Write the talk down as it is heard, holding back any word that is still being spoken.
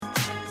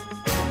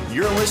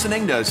You're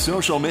listening to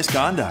Social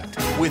Misconduct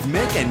with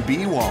Mick and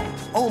B. Walt,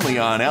 only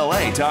on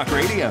LA Talk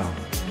Radio.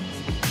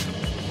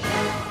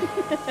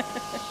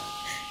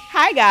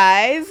 Hi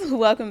guys,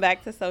 welcome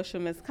back to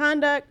Social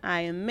Misconduct. I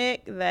am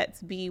Mick,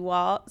 that's B.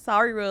 Walt.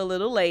 Sorry we're a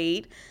little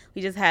late.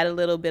 We just had a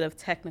little bit of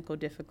technical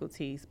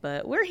difficulties,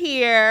 but we're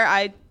here.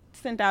 I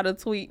sent out a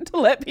tweet to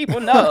let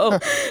people know,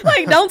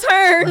 like, don't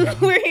turn.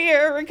 We're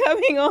here. We're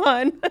coming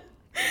on.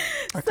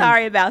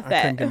 Sorry about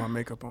that. I couldn't get my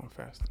makeup on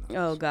fast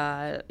enough. Oh,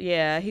 God.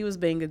 Yeah, he was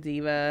being a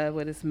diva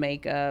with his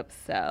makeup,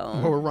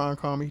 so. Or Ron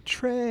call me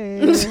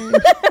Trey.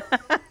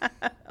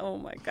 Oh,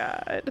 my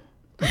God.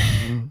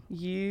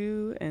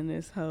 You and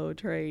this whole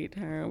trade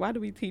term. Why do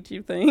we teach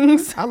you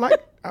things? I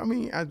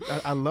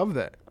love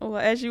that. Well,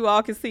 as you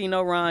all can see,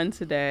 no Ron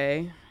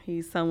today.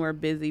 He's somewhere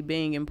busy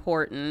being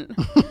important.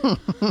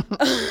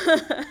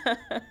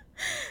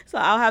 So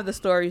I'll have the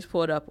stories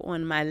pulled up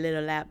on my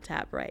little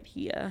laptop right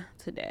here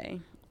today,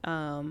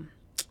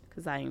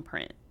 because I ain't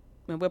print.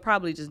 And we'll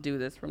probably just do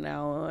this from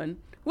now on.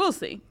 We'll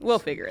see. We'll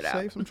figure it out.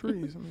 Save some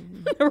trees.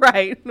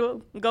 Right.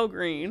 We'll go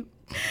green.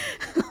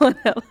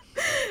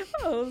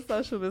 Oh,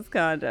 social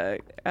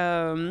misconduct.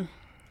 So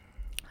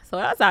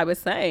as I was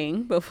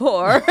saying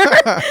before,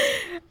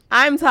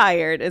 I'm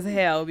tired as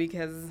hell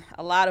because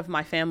a lot of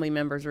my family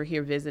members were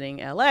here visiting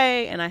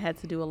LA, and I had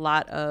to do a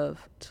lot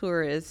of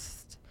tourist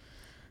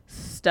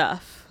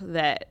stuff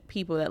that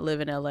people that live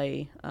in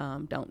LA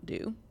don't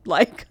do,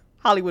 like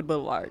Hollywood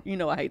Boulevard. You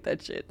know, I hate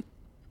that shit.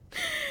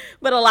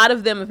 But a lot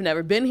of them have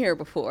never been here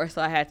before,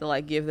 so I had to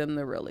like give them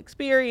the real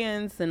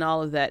experience and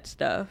all of that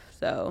stuff.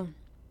 So,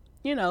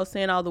 you know,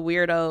 seeing all the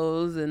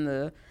weirdos and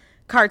the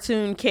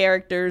cartoon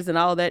characters and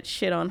all that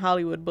shit on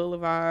Hollywood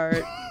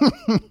Boulevard.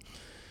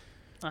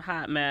 A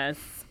hot mess.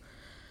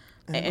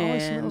 And it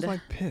always smells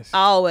like piss.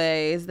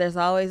 Always. There's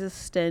always a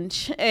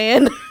stench.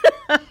 And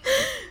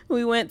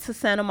we went to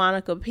Santa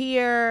Monica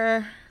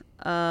Pier,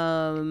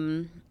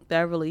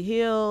 Beverly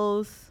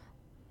Hills,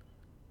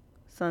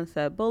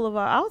 Sunset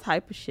Boulevard, all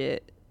type of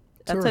shit.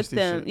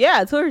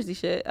 Touristy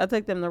shit. I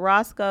took them to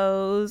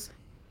Roscoe's.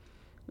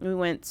 We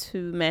went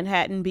to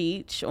Manhattan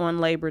Beach on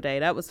Labor Day.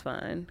 That was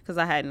fun because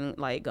I hadn't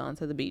like gone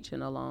to the beach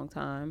in a long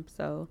time.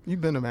 So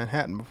you've been to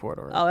Manhattan before,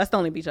 though, right? Oh, that's the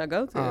only beach I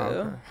go to.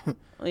 Oh, okay.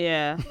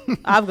 Yeah,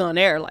 I've gone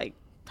there like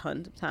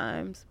tons of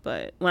times,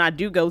 but when I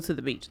do go to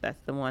the beach,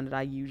 that's the one that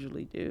I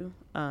usually do.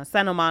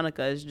 Santa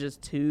Monica is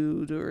just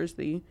too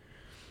touristy.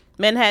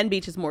 Manhattan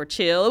Beach is more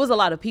chill. It was a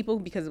lot of people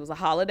because it was a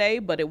holiday,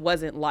 but it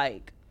wasn't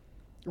like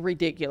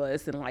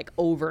ridiculous and like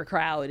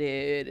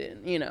overcrowded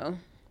and, you know,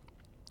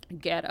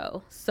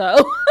 ghetto. So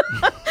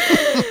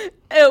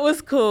it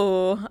was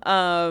cool.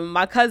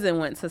 My cousin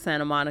went to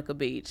Santa Monica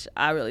Beach.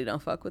 I really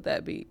don't fuck with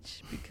that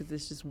beach because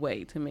it's just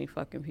way too many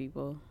fucking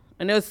people.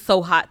 And it was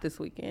so hot this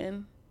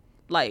weekend.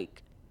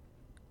 Like,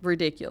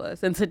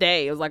 ridiculous. And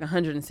today it was like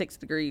 106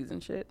 degrees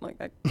and shit. Like,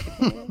 I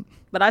can't.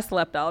 But I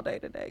slept all day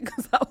today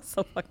because I was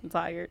so fucking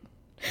tired.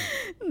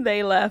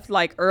 They left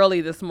like early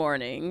this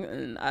morning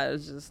and I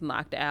was just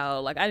knocked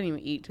out. Like, I didn't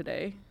even eat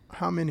today.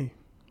 How many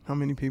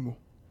people?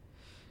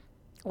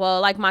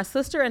 Well, like my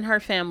sister and her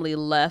family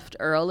left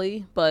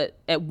early, but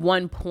at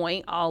one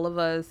point, all of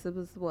us, it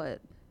was what?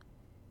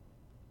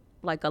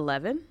 Like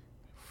 11?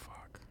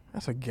 Fuck.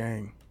 That's a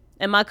gang.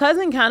 And my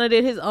cousin kind of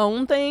did his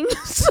own thing.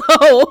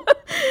 So,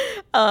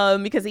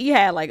 because he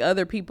had like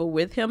other people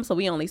with him. So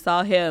we only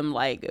saw him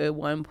like at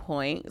one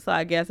point. So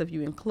I guess if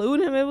you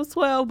include him, it was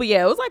 12. But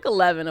yeah, it was like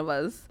 11 of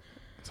us.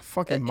 It's a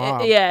fucking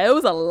mob. Yeah, it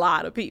was a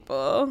lot of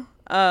people.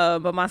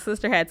 But my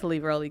sister had to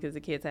leave early because the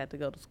kids had to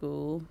go to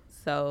school.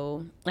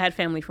 So I had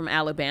family from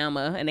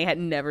Alabama and they had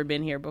never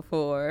been here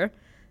before.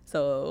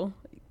 So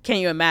can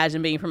you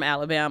imagine being from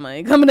Alabama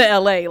and coming to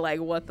LA?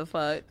 Like, what the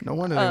fuck? No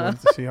wonder they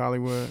wanted to see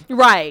Hollywood.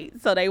 Right.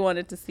 So they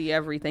wanted to see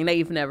everything.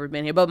 They've never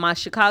been here. But my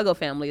Chicago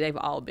family, they've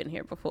all been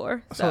here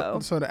before. So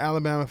the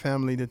Alabama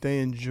family, did they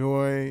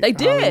enjoy They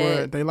did.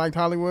 Hollywood? They liked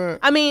Hollywood?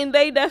 I mean,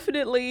 they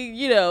definitely,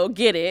 you know,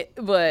 get it,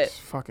 but It's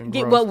fucking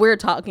get gross. what we're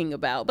talking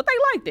about. But they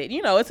liked it.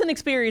 You know, it's an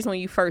experience when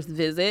you first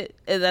visit.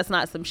 That's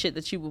not some shit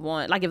that you would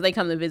want. Like, if they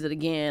come to visit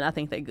again, I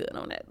think they're good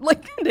on that.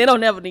 Like, they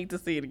don't ever need to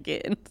see it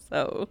again.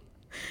 So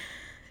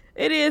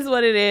it is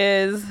what it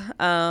is.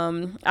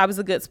 I was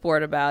a good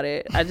sport about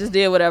it. I just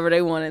did whatever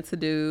they wanted to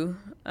do.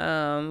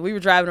 We were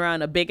driving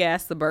around a big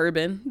ass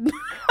Suburban,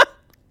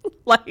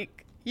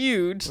 like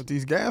huge. With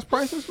these gas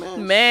prices,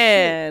 man.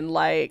 Man,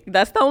 like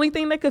that's the only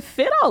thing that could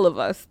fit all of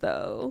us,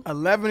 though.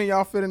 11 of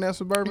y'all fit in that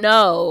Suburban?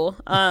 No,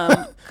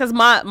 because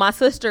my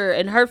sister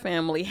and her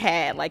family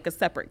had like a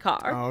separate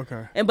car. Oh,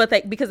 okay. And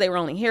because they were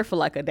only here for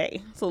like a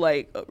day, so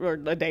like or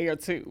a day or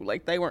two,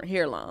 like they weren't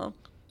here long.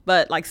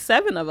 But like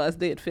 7 of us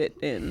did fit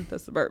in the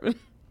Suburban.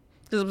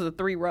 This was a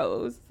 3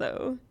 rows,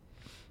 so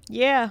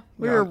yeah,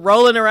 we were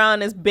rolling around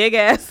this big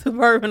ass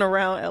Suburban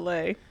around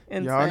LA.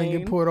 Insane. Y'all didn't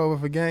get pulled over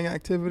for gang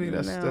activity?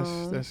 That's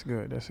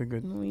good. That's a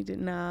good. We did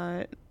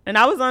not. And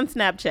I was on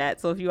Snapchat,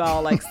 so if you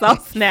all like saw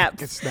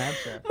snaps, It's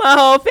Snapchat. my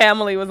whole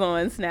family was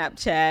on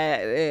Snapchat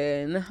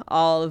and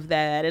all of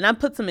that. And I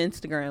put some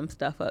Instagram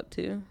stuff up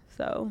too.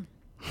 So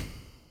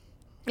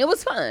It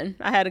was fun.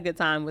 I had a good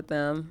time with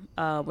them.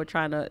 We're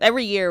trying to,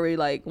 every year we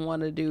like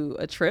want to do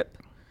a trip.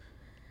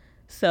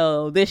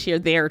 So this year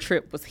their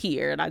trip was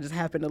here and I just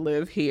happened to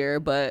live here,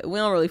 but we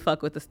don't really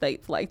fuck with the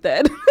states like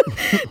that.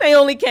 They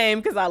only came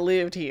because I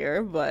lived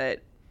here.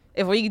 But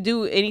if we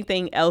do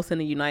anything else in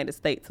the United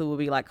States, it will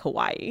be like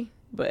Hawaii.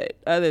 But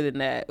other than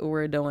that,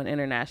 we're doing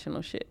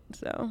international shit.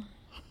 So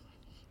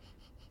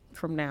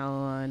from now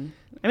on,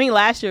 I mean,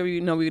 last year,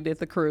 we did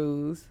the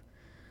cruise.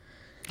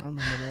 I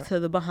remember that. To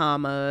the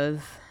Bahamas,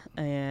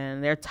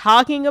 and they're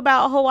talking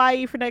about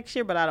Hawaii for next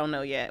year, but I don't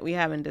know yet. We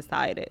haven't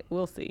decided.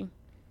 We'll see.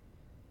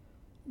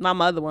 My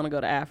mother want to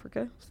go to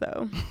Africa,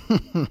 so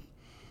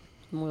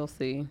we'll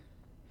see.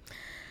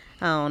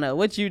 I don't know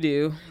what you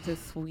do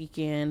this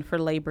weekend for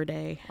Labor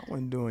Day. I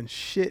wasn't doing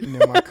shit, and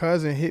then my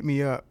cousin hit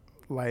me up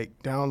like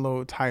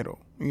download Tidal.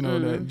 You know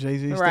the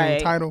Jay-Z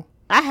thing, Tidal.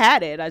 I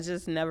had it. I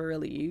just never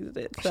really used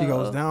it. So. She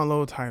goes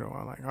download Tidal.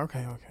 I'm like okay,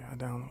 I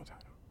download Tidal.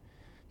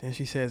 Then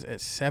she says at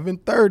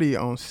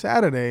 7:30 on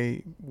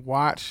Saturday,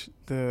 watch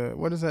the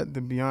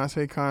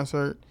Beyonce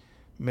concert,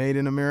 Made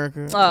in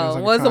America. Oh,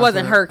 it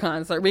wasn't her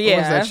concert, but yeah. What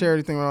was that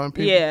charity thing with all them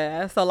people?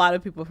 Yeah, so a lot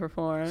of people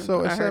performed.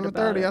 So at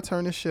 7:30, I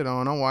turn this shit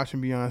on. I'm watching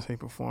Beyonce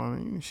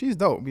perform. She's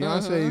dope.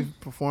 Beyonce's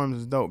performance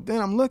is dope. Then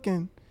I'm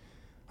looking,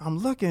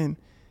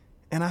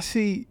 and I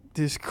see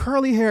this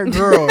curly haired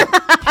girl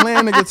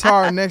playing the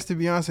guitar next to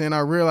Beyonce, and I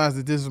realized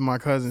that this is my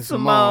cousin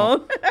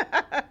Simone.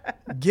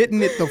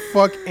 Getting it the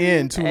fuck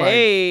in to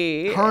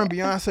like her and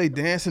Beyonce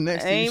dancing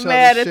next to each other.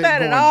 Ain't mad at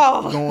that at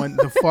all. Going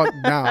the fuck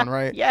down,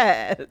 right?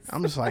 Yes.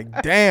 I'm just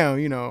like, damn,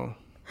 and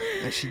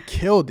she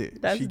killed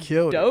it. That's she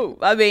killed dope.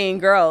 I mean,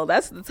 girl,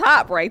 that's the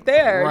top right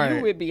there. Right.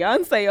 You with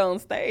Beyonce on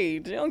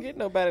stage. You don't get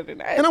no better than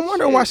that. And I'm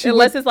wondering why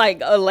unless it's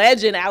like a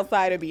legend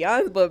outside of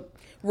Beyonce, but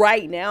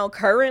right now,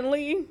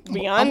 currently,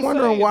 Beyonce. I'm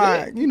wondering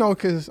why,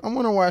 because I'm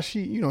wondering why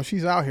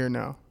she's out here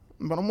now.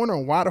 But I'm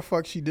wondering why the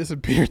fuck she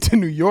disappeared to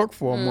New York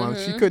for a month.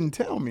 She couldn't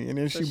tell me. And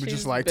then she was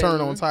just like turn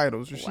on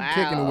titles. So she's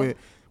kicking it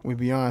with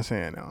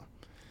Beyonce now.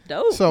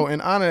 Dope. So in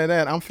honor of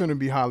that, I'm finna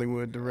be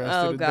Hollywood the rest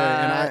of the day.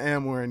 And I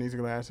am wearing these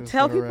glasses.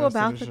 Tell people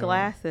about the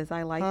glasses.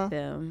 I like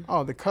them.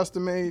 Oh, the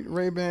custom-made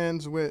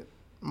Ray-Bans with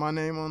my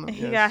name on them?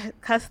 He got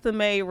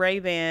custom-made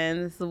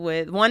Ray-Bans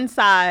with one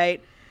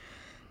side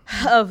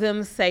of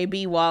them say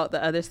B Walt,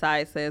 the other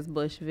side says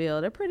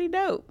Bushville. They're pretty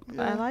dope.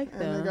 Yeah, I like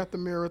them. And they got the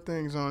mirror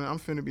things on it. I'm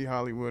finna be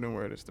Hollywood and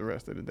wear this the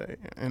rest of the day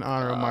in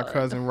honor of my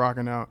cousin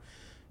rocking out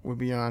with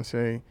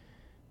Beyonce.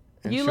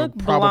 And you look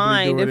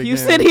blind if you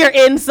sit here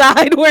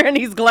inside wearing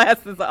these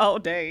glasses all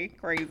day.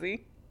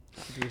 Crazy.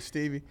 Do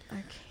Stevie.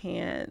 I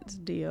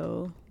can't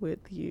deal with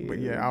you. But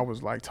yeah, I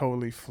was like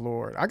totally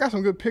floored. I got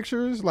some good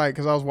pictures, like,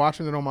 because I was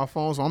watching it on my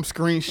phone, so I'm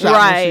screenshotting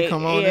when she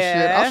come on and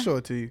shit. I'll show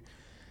it to you.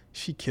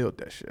 She killed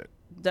that shit.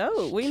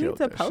 Dope. We need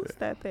to post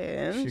that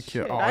then. She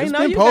killed. Oh, it's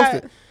been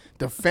posted.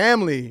 The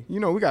family,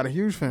 we got a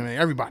huge family.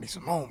 Everybody,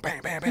 Simone,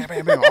 bam, bam, bam,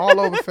 bam, bam, all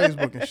over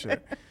Facebook and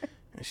shit.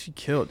 And she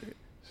killed it.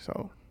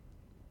 So.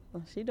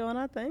 Well, she doing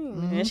her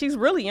thing. And she's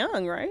really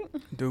young, right?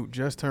 Dude,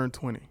 just turned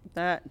 20.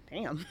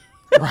 Damn.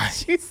 Right.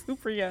 She's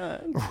super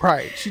young.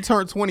 Right. She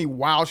turned 20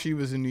 while she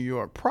was in New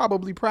York,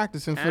 probably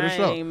practicing for the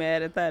show. I ain't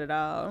mad at that at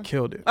all.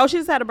 Killed it. Oh, she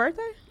just had a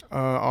birthday?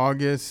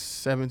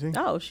 August 17th.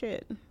 Oh,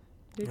 shit.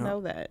 Didn't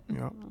know that. Yep.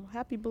 Oh,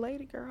 happy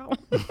belated, girl.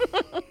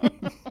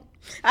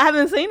 I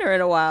haven't seen her in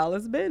a while.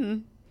 It's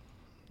been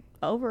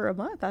over a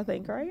month, I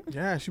think, right?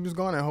 Yeah, she was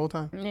gone that whole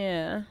time.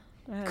 Yeah.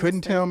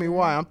 Couldn't tell me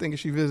why. I'm thinking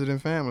she visiting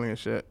family and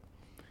shit.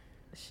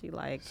 She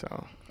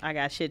I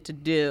got shit to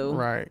do.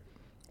 Right.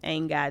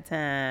 Ain't got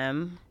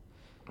time.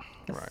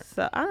 Right.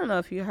 So I don't know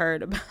if you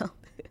heard about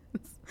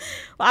this.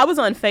 Well, I was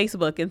on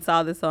Facebook and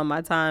saw this on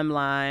my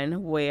timeline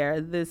where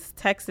this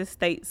Texas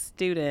State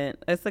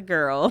student, it's a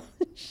girl,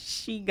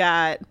 she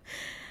got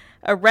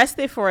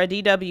arrested for a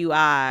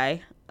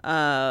DWI.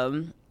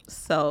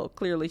 So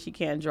clearly she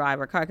can't drive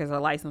her car because her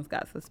license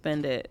got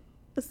suspended.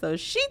 So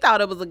she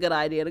thought it was a good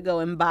idea to go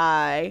and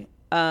buy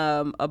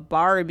a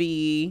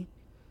Barbie,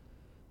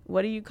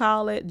 what do you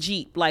call it?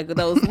 Jeep, like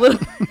those little...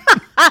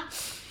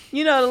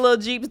 You know, the little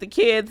Jeeps the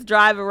kids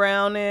drive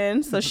around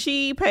in. So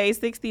she paid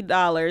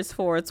 $60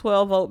 for a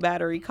 12-volt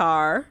battery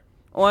car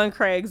on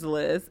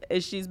Craigslist,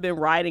 and she's been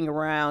riding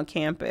around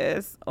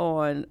campus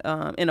on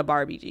in a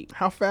Barbie Jeep.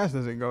 How fast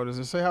does it go? Does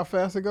it say how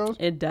fast it goes?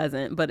 It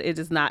doesn't, but it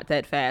is not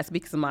that fast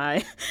because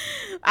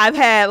I've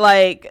had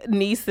like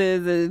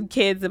nieces and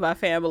kids in my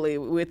family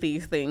with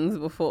these things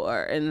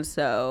before, and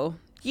so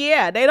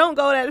yeah, they don't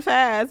go that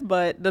fast,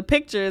 but the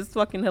picture is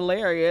fucking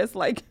hilarious.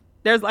 Like,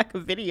 there's like a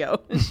video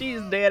and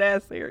she's dead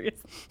ass serious.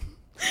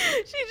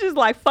 She's just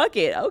like, fuck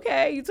it.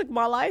 Okay, you took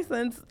my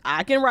license.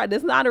 I can ride.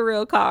 This is not a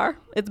real car.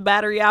 It's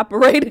battery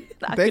operated.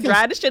 I can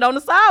drive this shit on the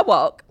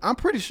sidewalk. I'm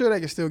pretty sure they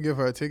can still give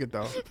her a ticket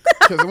though.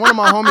 Because one of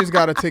my homies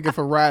got a ticket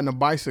for riding a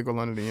bicycle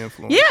under the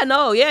influence.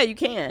 Yeah, you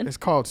can. It's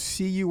called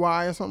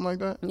CUI or something like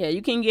that. Yeah,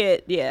 you can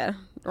get,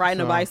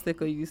 riding a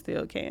bicycle, you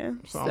still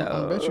can. So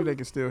I bet you they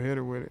can still hit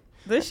her with it.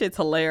 This shit's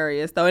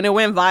hilarious though. And it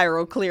went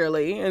viral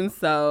clearly. And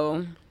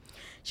so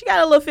She got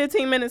a little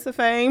 15 minutes of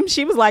fame.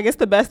 She was like, it's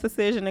the best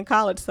decision in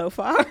college so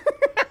far.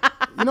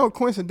 You know,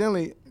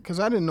 coincidentally, because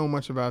I didn't know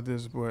much about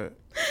this, but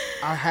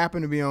I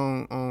happened to be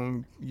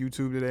on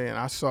YouTube today, and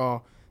I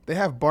saw they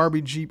have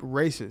Barbie Jeep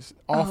races,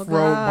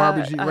 off-road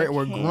Barbie Jeep race,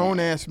 where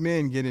grown-ass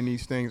men get in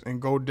these things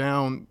and go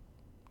down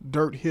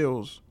dirt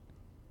hills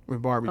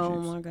with Barbie Jeeps. Oh,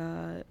 my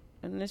God.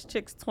 And this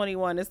chick's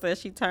 21. It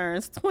says she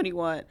turns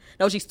 21.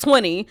 No, she's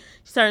 20.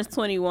 She turns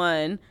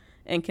 21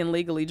 and can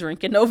legally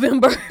drink in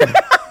November.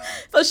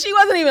 So she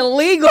wasn't even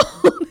legal.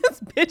 This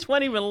bitch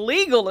wasn't even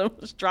legal and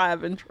was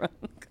driving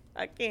drunk.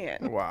 I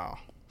can't. Wow.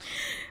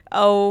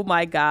 Oh,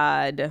 my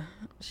God.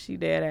 She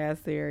dead ass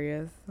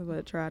serious,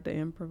 but tried to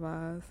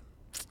improvise.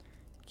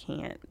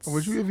 Can't.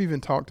 Would you have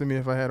even talked to me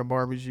if I had a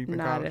Barbie Jeep in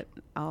college? Not at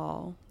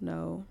all.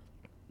 No.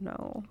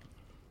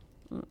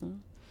 Mm-mm.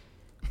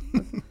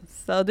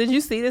 So did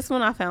you see this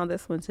one? I found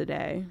this one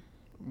today.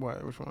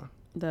 What? Which one?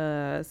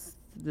 The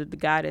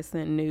guy that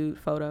sent nude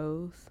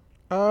photos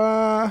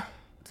To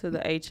the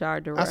HR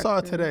director. I saw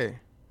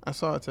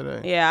it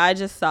today. Yeah, I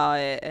just saw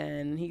it,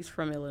 and he's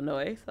from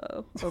Illinois,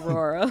 so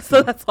Aurora.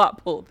 So that's why I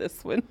pulled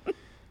this one.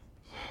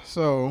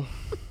 So,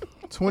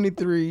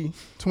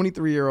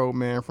 23-year-old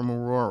man from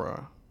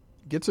Aurora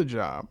gets a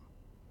job,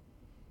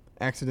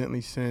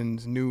 accidentally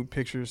sends nude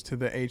pictures to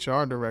the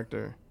HR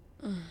director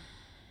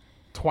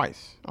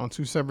twice on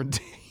 2 separate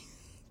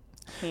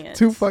days.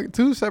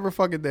 Two separate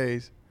fucking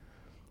days.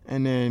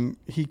 And then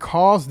he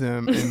calls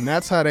them, and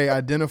that's how they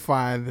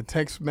identify the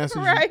text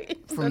message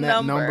from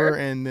that number.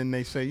 And then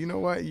they say, you know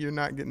what? You're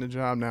not getting the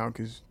job now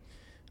because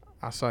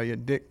I saw your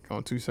dick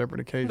on 2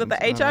 separate occasions. But the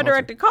HR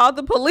director called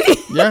the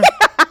police. Yeah.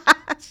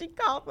 She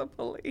called the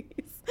police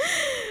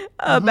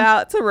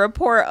about to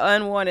report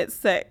unwanted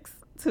sex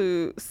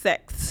to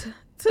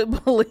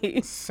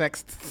police.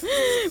 Sexed.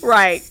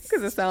 Right.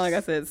 Because it sounded like I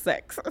said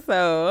sex.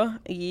 So,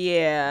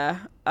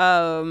 yeah.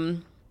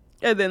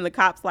 And then the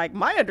cop's like,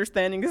 my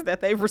understanding is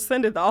that they've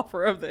rescinded the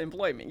offer of the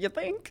employment. You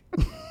think?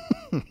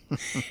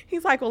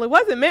 He's like, well, it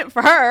wasn't meant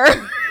for her.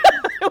 It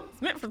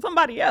was meant for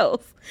somebody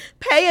else.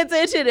 Pay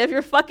attention if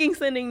you're fucking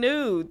sending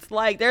nudes.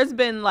 Like, there's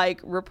been,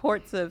 like,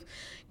 reports of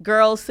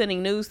girls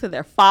sending nudes to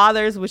their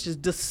fathers, which is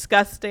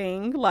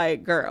disgusting.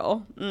 Like,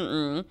 girl.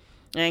 Mm-mm.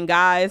 And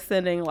guys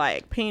sending,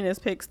 like, penis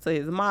pics to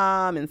his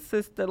mom and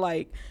sister.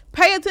 Like,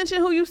 pay attention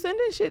who you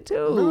sending shit to.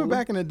 Remember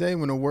back in the day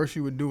when the worst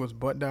you would do was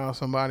butt dial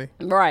somebody?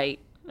 Right.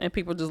 And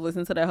people just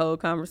listen to that whole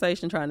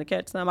conversation trying to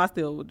catch some. I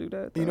still would do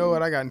that. You know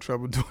what? I got in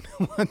trouble doing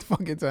that one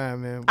fucking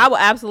time, man. I would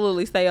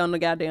absolutely stay on the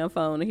goddamn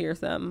phone to hear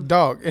something.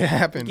 Dog, it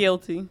happened.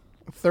 Guilty.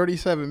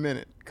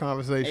 37-minute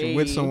conversation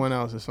with someone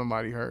else if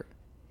somebody hurt.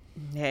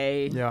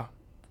 Hey. Yeah.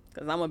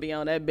 Because I'm going to be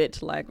on that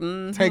bitch like,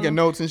 taking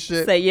notes and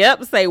shit.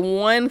 Say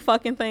one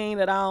fucking thing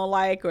that I don't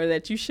like or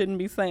that you shouldn't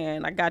be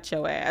saying. I got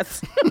your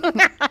ass.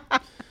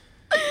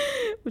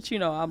 But you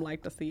know, I'm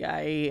like the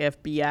CIA,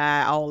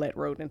 FBI, all that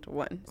rolled into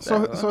one.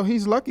 So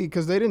he's lucky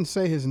because they didn't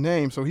say his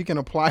name, so he can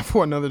apply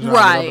for another job in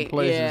other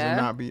places and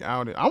not be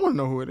outed. I want to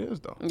know who it is,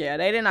 though. Yeah,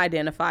 they didn't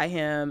identify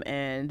him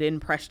and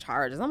didn't press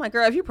charges. I'm like,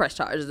 girl, if you press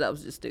charges, that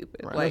was just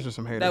stupid. Right, like, that's just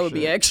some hater that would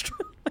shit. be extra.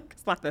 Like,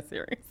 it's not that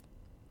serious.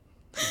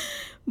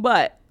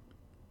 But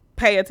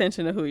pay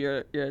attention to who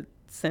you're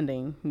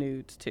sending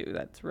nudes to.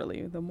 That's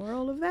really the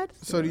moral of that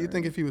story. So do you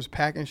think if he was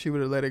packing, she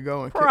would have let it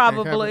go? And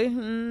probably.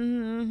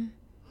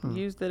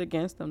 Used it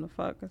against them to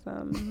fuck or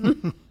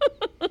something.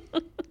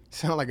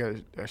 Sound like a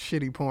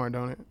shitty porn,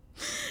 don't it?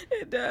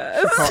 It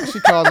does. She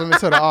calls him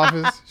into the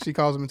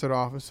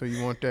office. So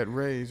you want that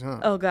raise,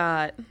 huh? Oh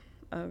God.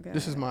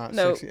 This is my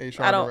sexy HR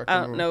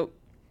director. Nope.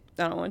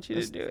 I don't want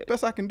you to do it.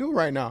 Best I can do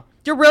right now.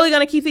 You're really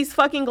gonna keep these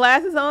fucking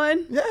glasses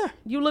on? Yeah.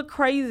 You look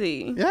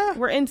crazy. Yeah.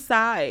 We're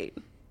inside.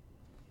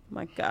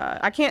 My God,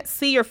 I can't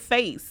see your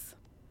face.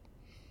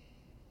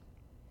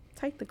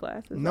 Take the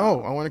glasses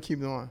off. I want to keep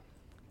them on.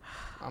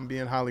 I'm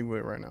being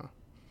Hollywood right now.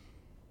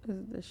 This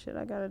is the shit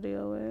I gotta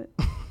deal with.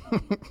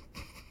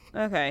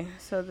 Okay,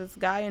 so this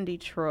guy in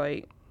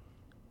Detroit.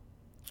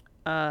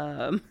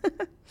 I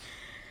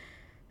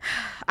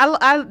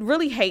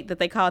really hate that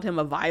they called him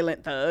a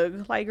violent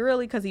thug. Like,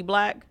 really? Because he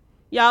black?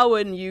 Y'all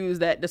wouldn't use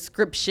that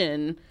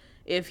description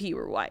if he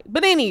were white.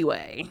 But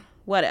anyway,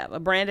 whatever.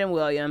 Brandon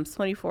Williams,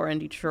 24, in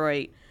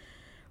Detroit,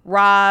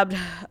 tried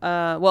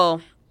to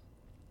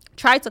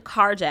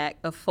carjack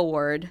a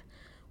Ford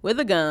with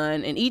a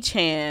gun in each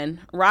hand,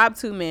 robbed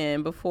 2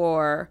 men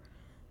before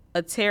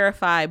a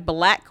terrified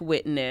black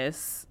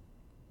witness.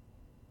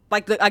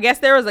 Like, I guess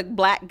there was a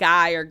black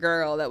guy or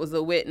girl that was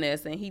a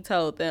witness, and he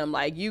told them,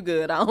 like, you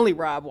good, I only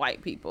rob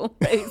white people,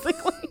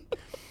 basically.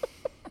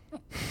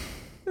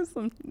 It's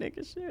some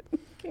nigga shit.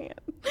 Can't.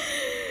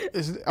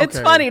 It's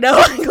funny, though.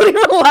 I couldn't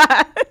even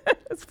lie.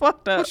 It's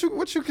fucked up.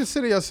 What you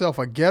consider yourself,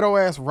 a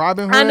ghetto-ass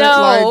Robin Hood? I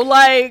know,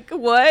 like,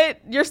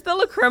 what? You're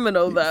still a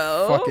criminal,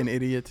 though. Fucking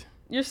idiot.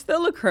 You're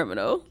still a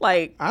criminal.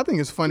 Like, I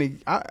think it's funny.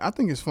 I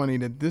think it's funny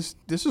that this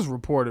is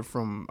reported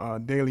from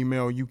Daily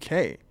Mail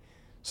UK.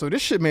 So this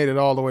shit made it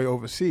all the way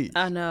overseas.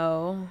 I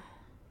know.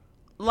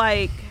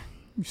 Like,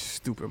 you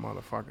stupid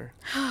motherfucker.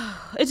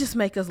 It just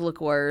make us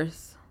look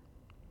worse.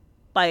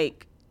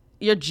 Like,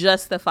 you're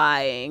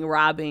justifying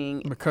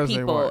robbing because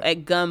people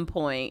at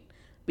gunpoint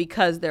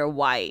because they're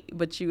white,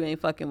 but you ain't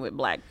fucking with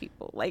black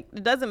people. Like,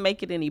 it doesn't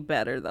make it any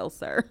better, though,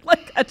 sir.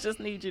 Like, I just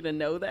need you to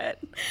know that.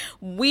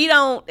 We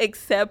don't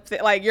accept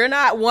it. Like, you're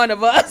not one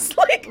of us.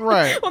 Like,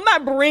 right. I'm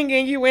not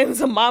bringing you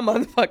into my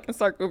motherfucking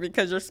circle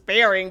because you're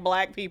sparing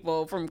black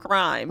people from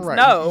crimes. Right.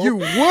 No. You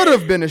would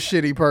have been a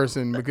shitty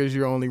person because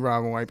you're only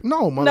robbing white people.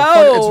 No,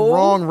 motherfucker, it's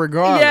wrong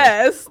regardless.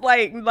 Yes,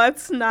 like,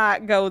 let's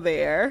not go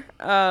there.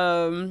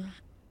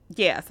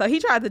 Yeah, so he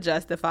tried to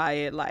justify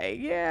it like,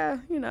 yeah,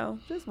 you know,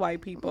 just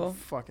white people.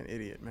 Fucking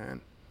idiot,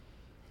 man.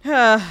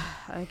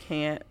 I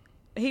can't.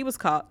 He was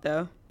caught,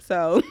 though,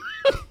 so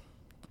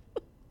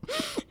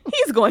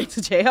he's going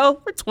to jail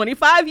for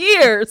 25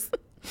 years.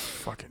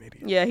 Fucking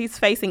idiot. Yeah, he's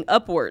facing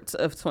upwards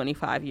of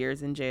 25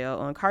 years in jail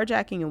on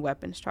carjacking and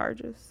weapons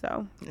charges,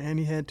 so. And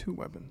he had 2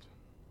 weapons.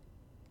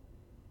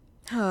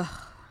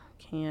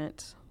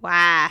 Can't.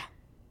 Why?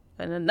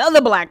 And another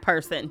black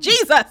person.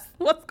 Jesus!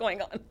 What's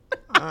going on?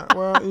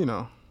 Well, you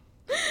know.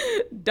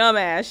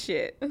 Dumbass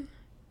shit.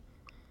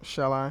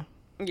 Shall I?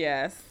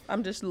 Yes.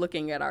 I'm just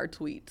looking at our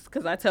tweets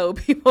because I told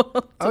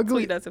people to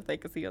tweet us if they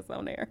could see us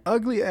on there.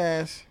 Ugly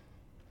ass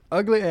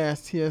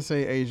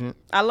TSA agent.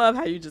 I love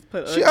how you just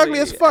put She ugly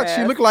as fuck.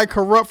 She looked like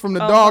Corrupt from the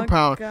Dog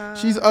Pound. God.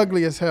 She's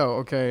ugly as hell,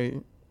 okay?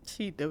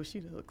 She looks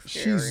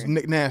scary. She's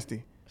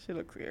nasty. She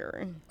looks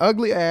scary.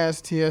 Ugly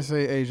ass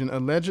TSA agent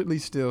allegedly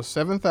steals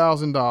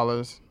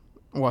 $7,000.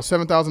 Well,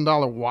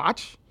 $7,000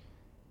 watch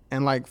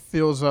and like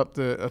fills up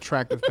the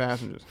attractive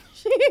passengers.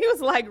 She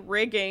was like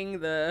rigging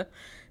the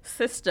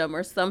system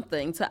or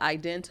something to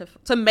identify,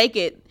 to make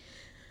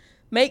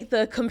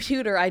the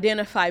computer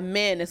identify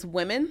men as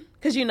women.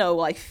 Cause you know,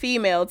 like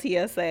female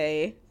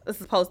TSA is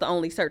supposed to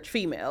only search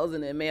females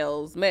and then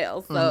males.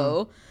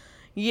 So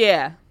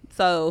yeah.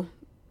 So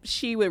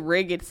she would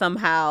rig it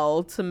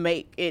somehow to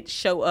make it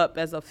show up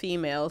as a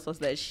female so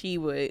that she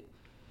would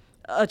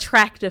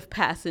attractive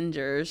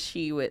passengers,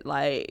 she would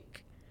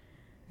like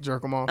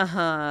jerk them off,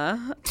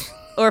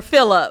 or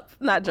fill up,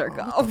 not jerk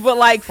off, but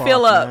like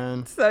fill up.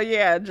 Man. So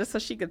yeah, just so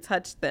she could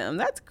touch them.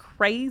 That's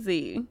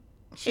crazy.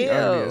 She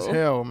ugly as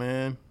hell,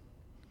 man.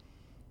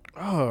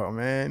 Oh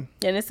man.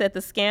 And it said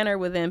the scanner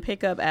would then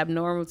pick up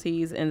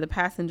abnormalities in the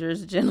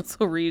passenger's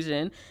genital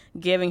region,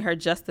 giving her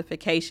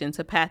justification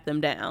to pat them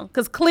down.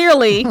 Because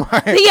clearly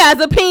he has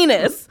a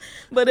penis.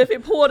 But if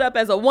it pulled up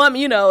as a woman,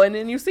 you know, and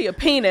then you see a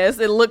penis,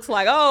 it looks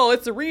like, oh,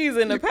 it's a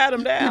reason to pat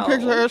him down. You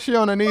picture her, she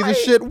on her knees and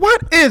shit.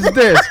 What is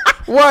this?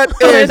 What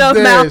is those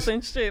this? mouths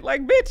and shit.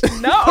 Like,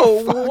 bitch,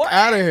 no. What?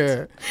 Out of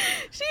here.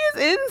 She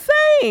is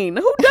insane.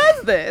 Who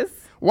does this?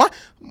 Why?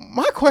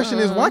 My question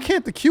is, why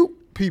can't the cute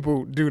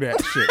people do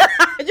that shit?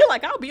 You're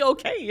like, I'll be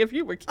okay if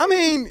you were cute. I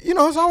mean, you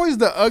know, it's always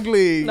the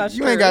ugly. That's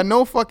you true. ain't got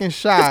no fucking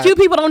shot. Cute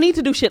people don't need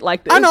to do shit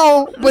like this. I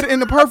know, but in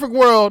the perfect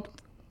world,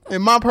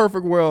 in my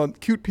perfect world,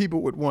 cute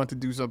people would want to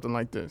do something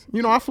like this.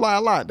 You know, I fly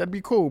a lot. That'd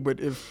be cool. But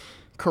if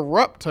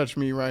Corrupt touched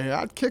me right here,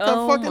 I'd kick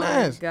her fucking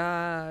ass. Oh, my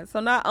God. So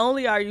not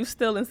only are you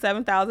stealing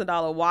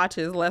 $7,000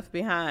 watches left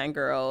behind,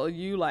 girl,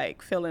 you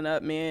like filling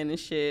up men and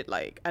shit.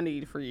 Like, I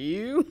need for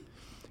you.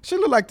 She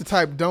look like the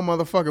type dumb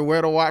motherfucker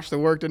wear the watch to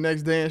work the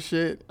next day and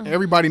shit.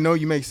 Everybody know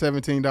you make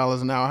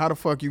 $17 an hour. How the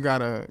fuck you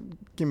gotta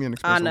give me an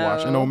expensive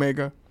watch? An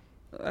Omega?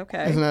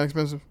 Okay. Isn't that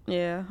expensive?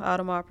 Yeah.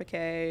 Audemars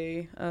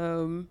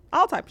Piguet.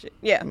 All type of shit.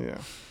 Yeah. Yeah.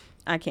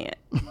 I can't.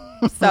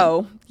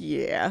 So,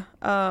 yeah.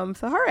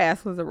 So her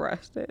ass was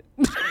arrested.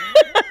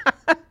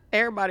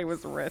 Everybody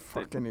was arrested.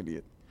 Fucking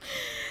idiot.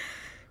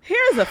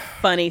 Here's a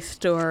funny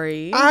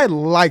story. I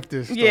like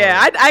this story. Yeah,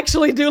 I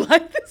actually do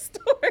like this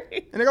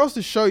story. And it goes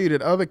to show you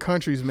that other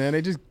countries, man,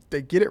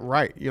 they get it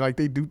right. You like,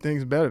 they do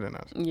things better than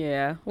us.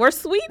 Yeah. Where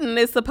Sweden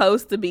is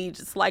supposed to be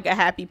just like a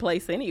happy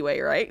place anyway,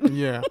 right?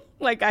 Yeah.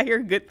 Like, I hear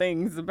good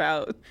things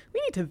about,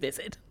 we need to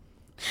visit.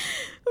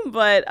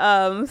 But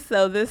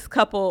so this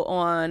couple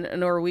on a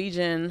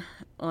Norwegian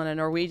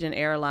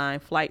airline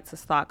flight to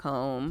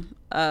Stockholm,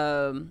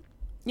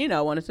 you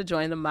know, wanted to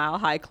join the Mile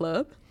High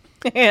Club,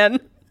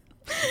 and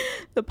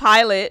the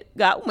pilot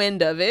got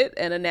wind of it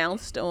and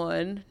announced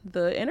on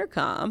the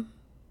intercom,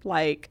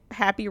 like,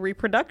 happy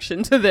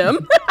reproduction to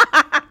them.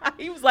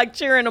 He was like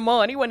cheering them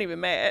on. He wasn't even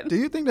mad. Do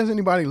you think there's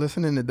anybody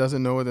listening that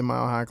doesn't know what the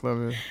Mile High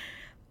Club is?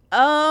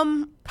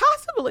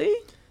 Possibly.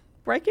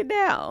 Break it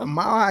down. A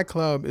Mile High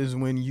Club is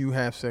when you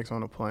have sex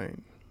on a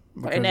plane.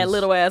 In that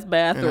little ass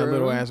bathroom. In that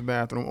little ass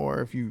bathroom, or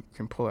if you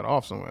can pull it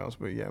off somewhere else.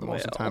 But yeah,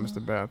 most of the time it's the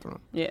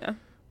bathroom. Yeah.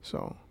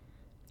 So.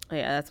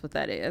 Yeah, that's what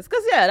that is.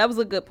 Because, yeah, that was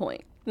a good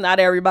point. Not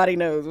everybody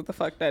knows what the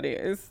fuck that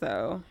is.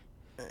 So,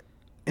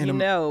 you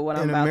know what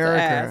I'm about to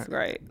ask,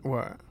 right?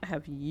 What?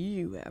 Have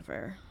you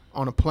ever?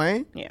 On a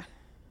plane? Yeah.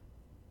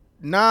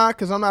 Nah,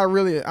 because I'm not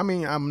really, I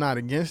mean, I'm not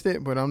against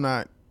it, but I'm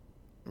not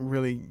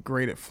really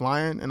great at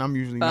flying, and I'm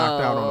usually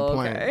knocked out on a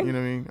plane. Okay. You know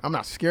what I mean? I'm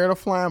not scared of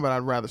flying, but I'd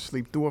rather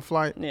sleep through a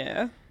flight.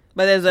 Yeah.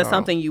 But is that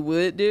something you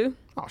would do?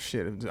 Oh,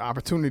 shit. If the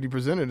opportunity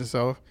presented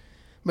itself.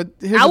 But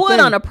I would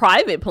on a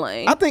private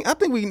plane. I think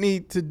we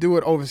need to do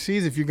it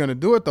overseas if you're going to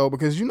do it, though,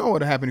 because you know what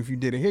would happen if you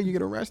did it here. You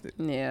get arrested.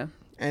 Yeah.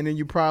 and then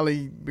you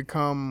probably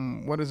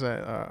become, what is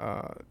that,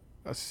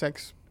 a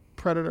sex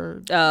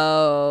predator.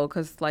 Oh,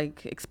 because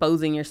like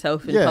exposing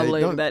yourself in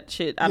public, that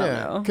shit, I don't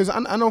know. Because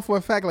I know for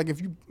a fact, like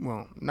if you,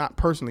 well, not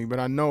personally, but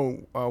I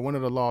know one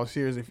of the laws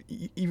here is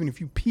even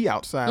if you pee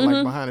outside,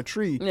 like behind a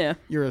tree,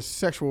 you're a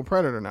sexual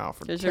predator now.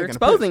 Because you're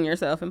exposing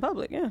yourself in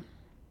public,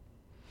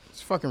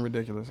 It's fucking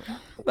ridiculous.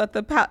 But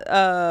the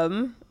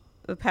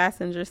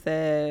passenger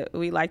said,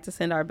 "We like to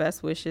send our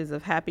best wishes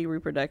of happy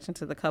reproduction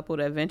to the couple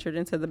that ventured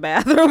into the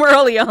bathroom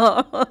early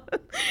on."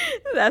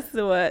 That's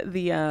what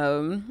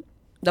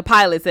the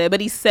pilot said,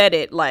 but he said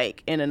it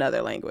like in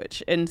another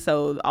language. And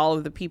so all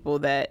of the people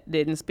that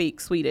didn't speak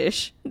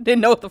Swedish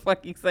didn't know what the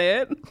fuck he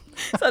said.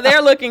 So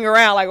they're looking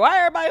around like, why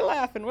everybody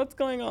laughing? What's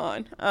going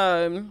on?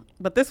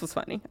 But this was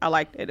funny. I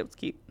liked it. It was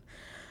cute.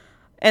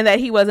 And that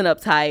he wasn't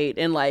uptight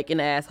and like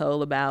an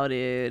asshole about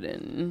it.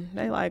 And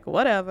they like,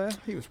 whatever.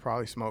 He was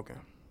probably smoking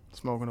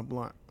a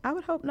blunt. I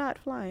would hope not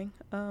flying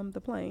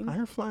the plane. I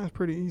hear flying is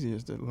pretty easy.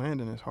 It's the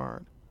landing is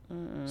hard.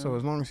 So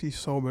as long as he's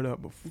sobered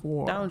up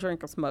before. Don't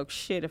drink or smoke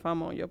shit if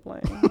I'm on your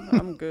plane.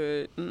 I'm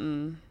good.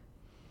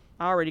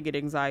 I already get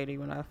anxiety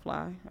when I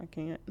fly. I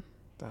can't.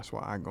 That's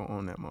why I go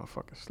on that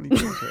motherfucker sleep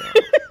as hell.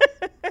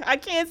 I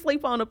can't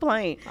sleep on a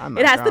plane.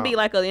 It has to be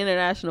like an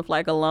international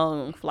flight, a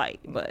long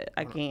flight, but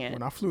I can't.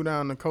 When I flew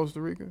down to Costa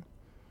Rica.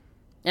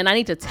 And I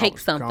need to take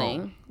something.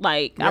 Gone.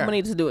 Like, I'm going to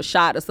need to do a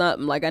shot or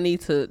something. Like, I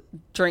need to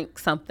drink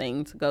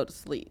something to go to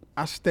sleep.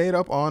 I stayed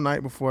up all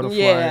night before the flight.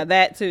 Yeah,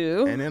 that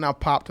too. And then I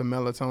popped a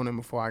melatonin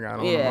before I got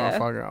on the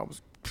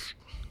motherfucker.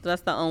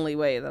 That's the only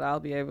way that I'll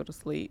be able to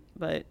sleep.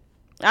 But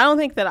I don't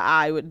think that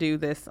I would do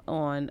this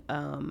on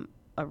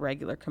a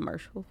regular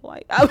commercial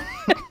flight.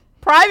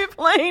 Private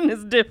plane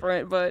is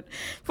different, but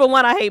for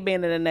one, I hate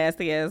being in a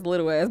nasty ass,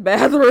 little ass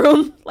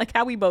bathroom. Like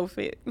how we both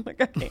fit.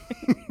 Like I can't.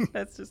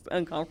 That's just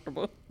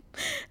uncomfortable.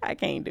 I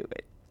can't do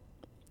it.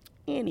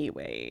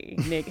 Anyway,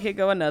 here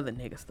go another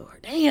nigga story.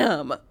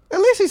 Damn. At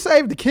least he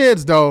saved the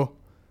kids, though.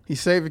 He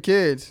saved the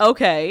kids.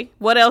 Okay.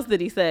 What else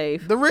did he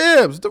save? The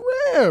ribs.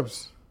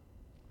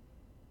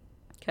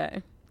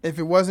 Okay. If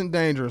it wasn't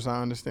dangerous,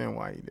 I understand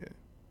why he did.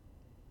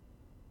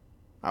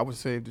 I would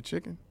save the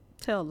chicken.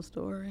 Tell the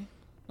story.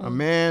 A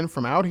man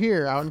from out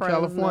in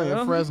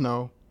California,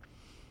 Fresno.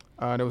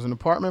 There was an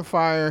apartment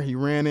fire. He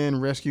ran in,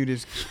 rescued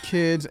his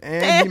kids,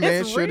 and he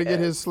made sure to get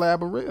his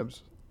slab of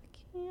ribs.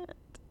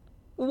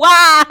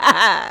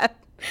 Why?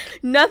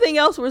 Nothing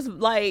else was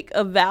like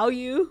of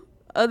value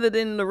other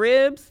than the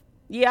ribs.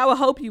 Yeah, I would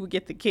hope you would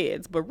get the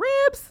kids, but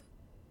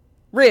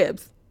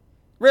ribs,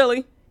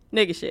 really?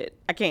 Nigga shit.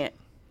 I can't.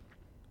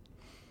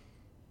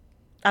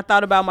 I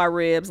thought about my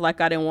ribs like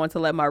I didn't want to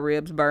let my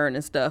ribs burn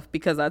and stuff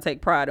because I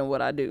take pride in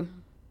what I do.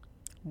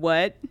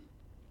 What?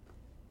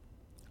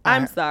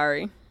 I'm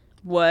sorry.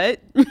 What?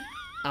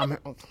 Right,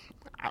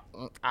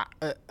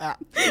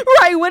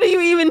 what do you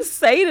even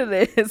say to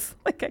this?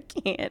 Like, I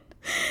can't.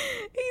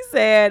 He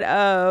said,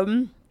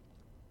 I'm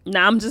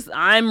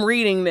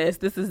reading this.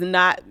 This is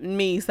not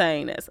me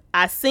saying this.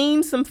 I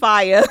seen some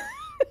fire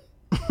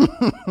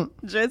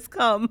just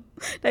come.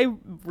 They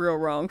real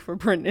wrong for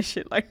printing this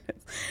shit like this.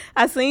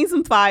 I seen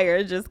some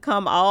fire just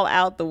come all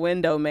out the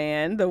window,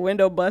 man. The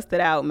window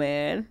busted out,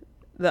 man.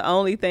 The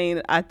only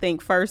thing I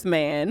think first,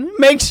 man,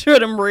 make sure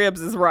them ribs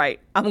is right.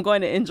 I'm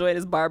going to enjoy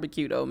this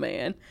barbecue, though,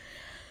 man.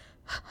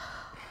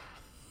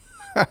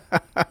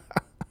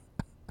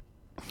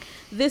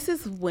 This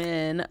is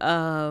when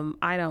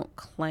I don't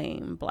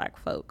claim black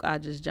folk. I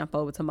just jump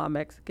over to my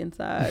Mexican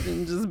side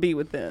and just be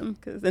with them.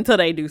 'Cause until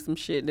they do some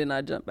shit, then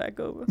I jump back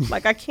over.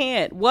 Like, I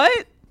can't.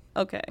 What?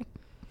 Okay.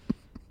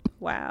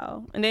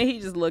 Wow. And then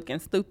he just looking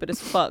stupid as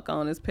fuck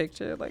on his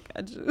picture. Like,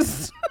 I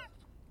just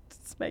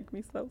make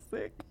me so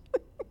sick.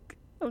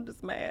 I'm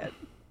just mad.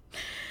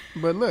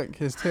 But look,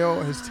 his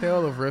tale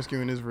of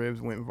rescuing his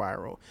ribs went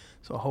viral.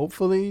 So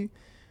hopefully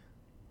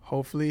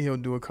he'll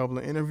do a couple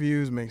of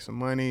interviews, make some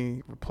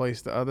money,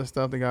 replace the other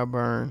stuff that got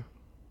burned,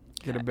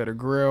 get a better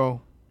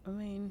grill. I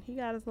mean, he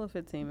got his little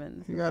 15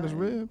 minutes. He got his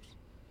ribs.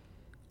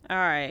 All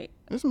right.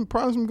 There's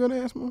probably some good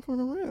ass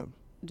motherfucking ribs.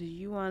 Do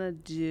you want to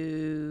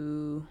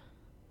do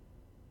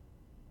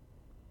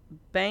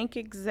bank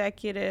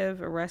executive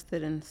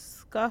arrested in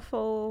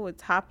scuffle with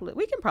topless?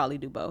 We can probably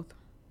do both,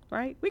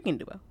 right? We can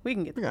do both. We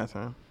can get. We got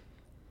time.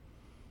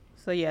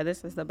 So yeah,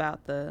 this is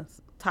about the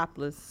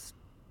topless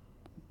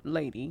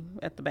lady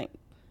at the bank.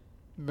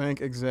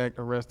 Bank exec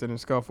arrested in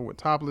scuffle with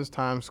topless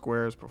Times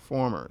Square's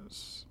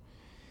performers.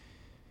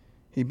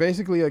 He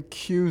basically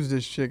accused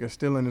this chick of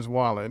stealing his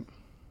wallet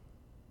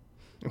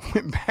and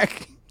went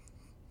back.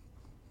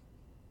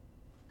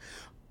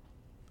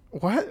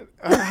 What?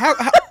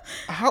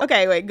 How?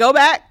 Okay, wait, go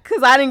back,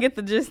 because I didn't get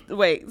the gist.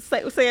 Wait,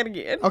 say it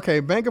again. Okay,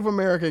 Bank of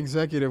America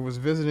executive was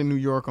visiting New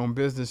York on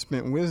business,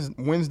 spent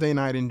Wednesday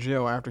night in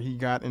jail after he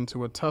got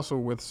into a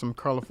tussle with some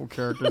colorful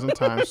characters in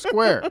Times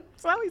Square.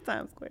 It's always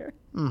Times Square.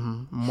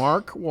 Mm-hmm.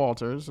 Mark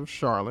Walters of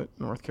Charlotte,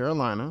 North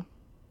Carolina,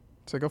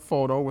 took a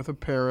photo with a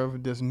pair of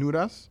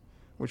desnudas,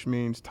 which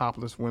means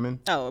topless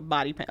women. Oh,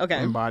 body paint. Okay.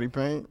 And body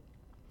paint.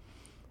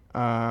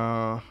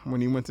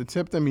 When he went to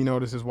tip them, he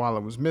noticed his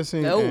wallet was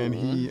missing, and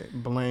he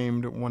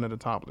blamed one of the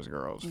topless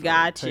girls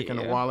for taking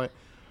the wallet.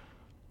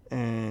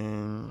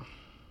 And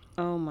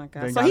oh my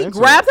God! So he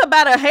grabbed her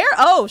by the hair.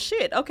 Oh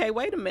shit! Okay,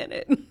 wait a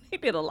minute. He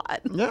did a lot.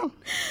 Yeah.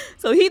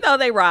 So he thought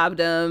they robbed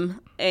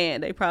him,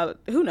 and they probably,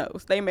 who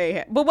knows? They may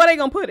have, but where they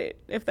gonna put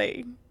it if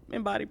they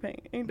in body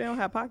paint? They don't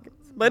have pockets.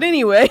 But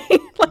anyway,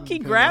 like he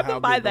grabbed her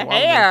by the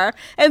hair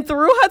and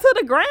threw her to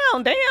the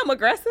ground. Damn,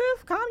 aggressive.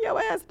 Calm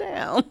your ass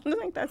down. This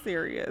ain't that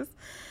serious.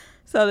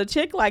 So the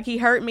chick, like, he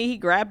hurt me. He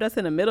grabbed us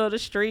in the middle of the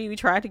street. We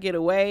tried to get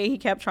away. He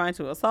kept trying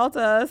to assault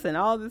us and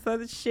all this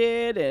other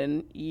shit.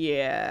 And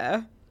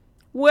yeah.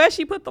 Where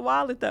she put the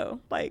wallet,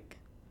 though? Like,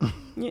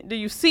 do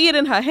you see it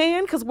in her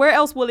hand? Because where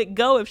else will it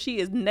go if she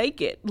is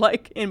naked,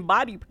 like in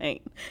body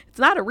paint? It's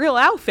not a real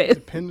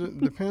outfit.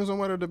 Depends on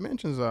what her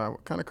dimensions are.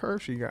 What kind of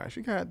curve she got.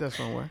 She got that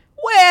somewhere.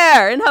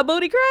 Where? In her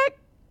booty crack?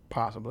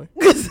 Possibly.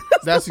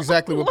 That's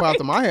exactly what popped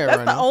in my head right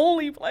now. That's the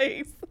only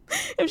place.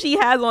 If she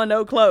has on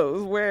no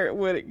clothes, where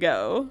would it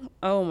go?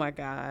 Oh my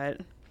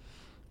God.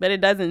 But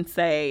it doesn't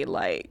say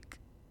like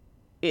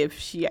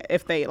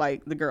if they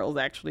like the girls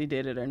actually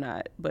did it or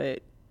not.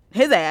 But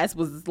his ass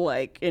was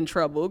like in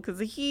trouble because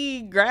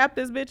he grabbed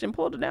this bitch and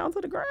pulled her down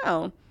to the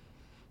ground.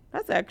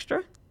 That's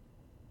extra.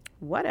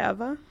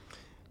 Whatever.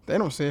 They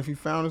don't say if he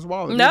found his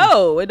wallet.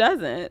 No, it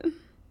doesn't.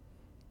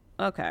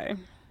 Okay.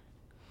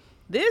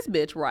 This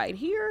bitch right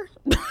here.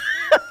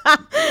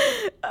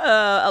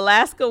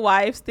 Alaska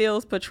wife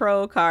steals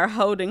patrol car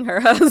holding her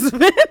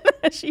husband.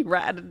 She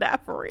ride or die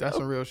for real. That's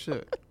some real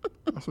shit.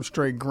 That's some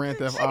straight Grand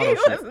Theft Auto shit.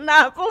 She was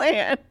not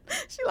playing.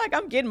 She like,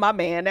 I'm getting my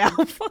man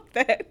out. Fuck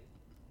that.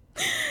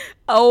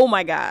 Oh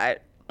my God.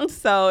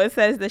 So it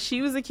says that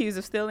she was accused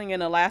of stealing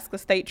an Alaska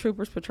State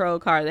Troopers patrol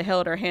car that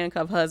held her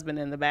handcuffed husband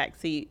in the back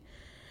seat.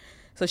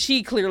 So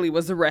she clearly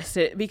was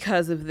arrested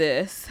because of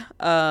this.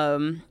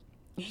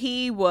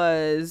 He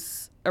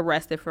was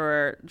arrested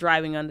for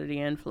driving under the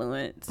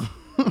influence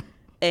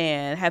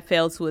and had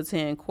failed to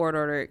attend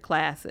court-ordered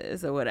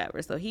classes or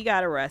whatever. So he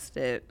got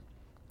arrested.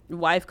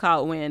 Wife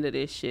caught wind of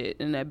this shit,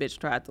 and that bitch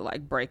tried to,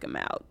 like, break him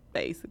out,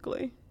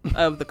 basically,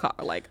 of the car.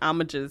 Like,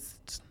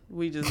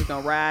 we just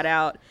gonna ride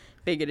out,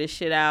 figure this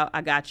shit out.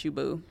 I got you,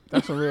 boo.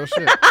 That's some real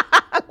shit.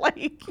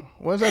 Like,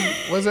 what's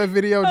that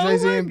video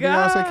Jay-Z and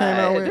Beyonce came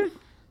out with?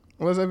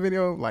 What was that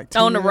video? Like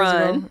 10 years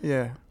ago?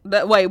 Yeah.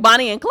 But wait,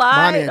 Bonnie and Clyde?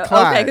 Bonnie and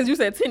Clyde. Okay, because you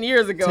said 10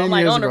 years ago. I'm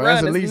like, On the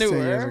Run is newer. 10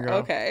 years ago.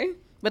 Okay.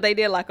 But they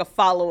did like a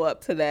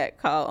follow-up to that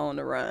called On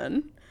the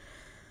Run.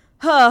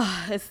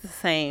 It's the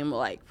same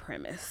like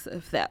premise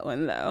of that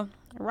one though.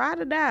 Ride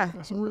or die.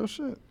 That's some real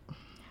shit.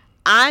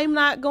 I'm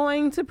not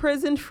going to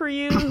prison for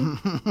you.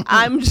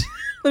 Let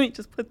me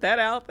just put that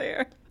out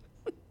there.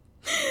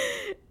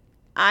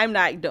 I'm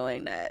not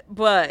doing that.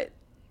 But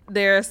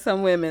there are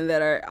some women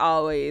that are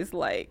always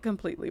like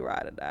completely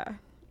ride or die.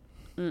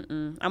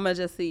 I'm gonna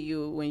just see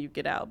you when you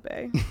get out,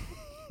 babe.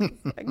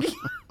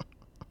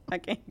 I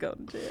can't go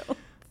to jail.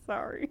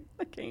 Sorry,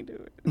 I can't do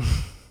it.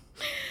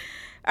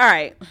 All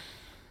right.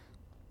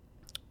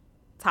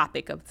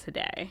 Topic of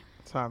today.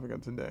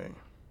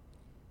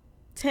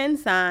 10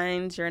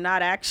 signs you're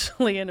not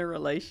actually in a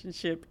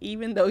relationship,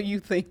 even though you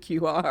think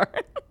you are.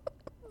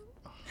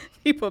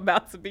 People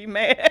about to be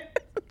mad.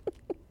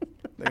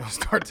 They're going to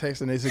start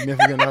texting their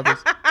significant others.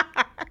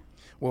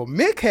 Well,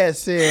 Mick has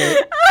said,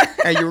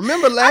 and you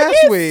remember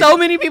last week. So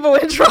many people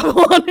in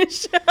trouble on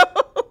this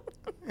show.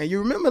 And you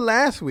remember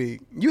last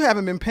week, you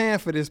haven't been paying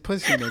for this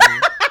pussy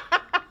nigga.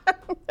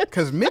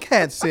 Because Mick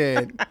had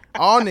said,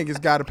 all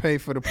niggas got to pay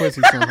for the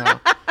pussy somehow.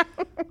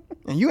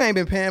 And you ain't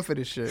been paying for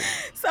this shit.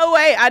 So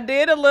wait, I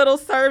did a little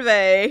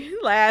survey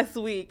last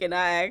week, and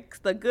I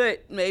asked a good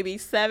maybe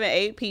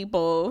 7-8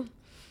 people,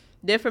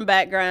 different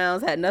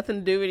backgrounds, had nothing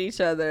to do with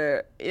each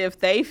other, if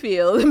they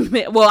feel,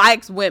 well, I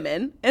asked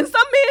women, and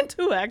some men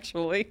too,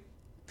 actually,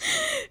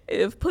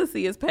 if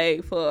pussy is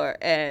paid for,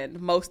 and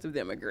most of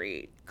them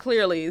agreed.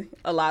 Clearly,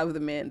 a lot of the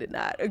men did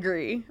not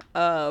agree.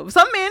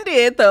 Some men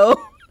did, though.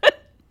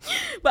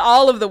 But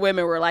all of the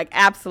women were like,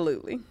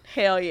 absolutely.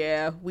 Hell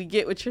yeah. We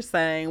get what you're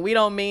saying. We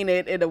don't mean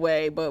it in a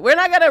way, but we're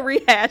not going to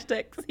rehash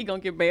that because he's going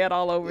to get mad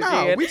all over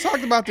again. No, we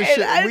talked about this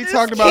shit. We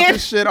talked about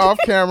this shit off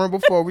camera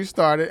before we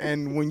started.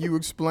 And when you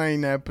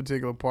explained that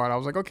particular part, I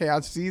was like, okay, I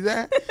see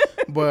that.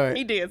 But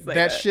he did say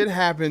that shit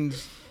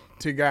happens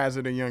to guys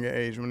at a younger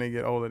age. When they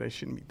get older, they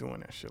shouldn't be doing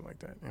that shit like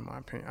that, in my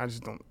opinion. I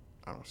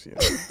don't see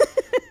it.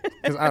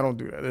 Because I don't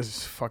do that. This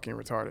is fucking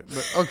retarded.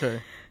 But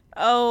okay.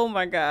 Oh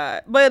my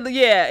God. But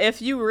yeah,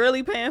 if you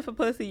really paying for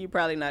pussy, you're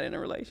probably not in a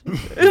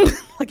relationship.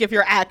 Like if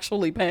you're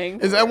actually paying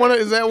for Is that one of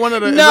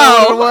the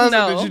No, ones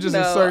no, did you just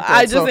no. insert that?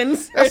 I just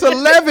inserted. That's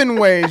 11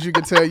 ways you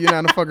can tell you're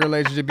not in a fucking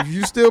relationship. If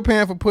you still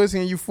paying for pussy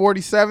and you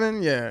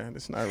 47, yeah,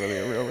 it's not really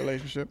a real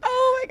relationship.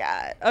 Oh my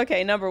God.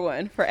 Okay, number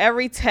 1. For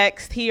every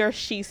text he or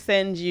she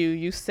sends you,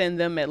 you send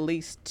them at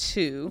least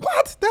 2.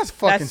 What? That's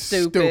fucking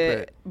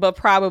stupid. But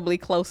probably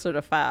closer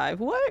to 5.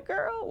 What,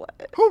 girl?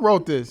 What? Who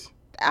wrote this?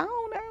 I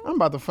don't know. I'm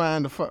about to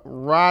find the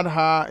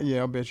Radha. Yeah,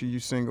 I'll bet you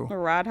single.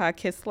 Radha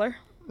Kistler.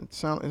 Is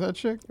that a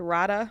chick?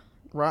 Radha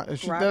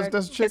That's Roderick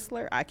chick.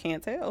 Kistler? I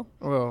can't tell.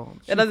 Well,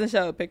 it doesn't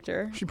show a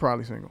picture. She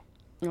probably single.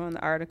 On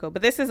the article.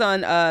 But this is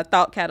on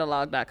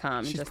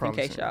thoughtcatalog.com, just in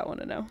case y'all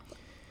want to know.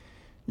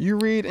 You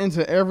read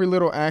into every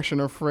little action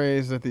or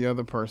phrase that the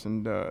other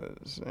person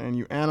does, and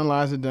you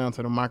analyze it down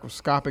to the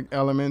microscopic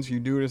elements. You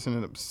do this in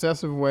an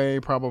obsessive way,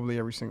 probably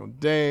every single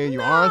day. You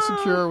aren't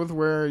secure with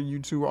where you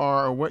two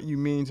are or what you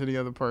mean to the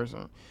other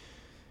person.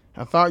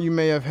 A thought you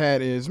may have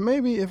had is,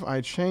 maybe if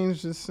I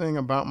changed this thing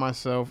about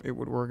myself, it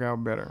would work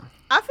out better.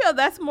 I feel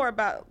that's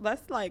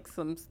like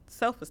some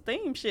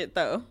self-esteem shit,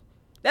 though.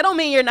 That don't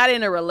mean you're not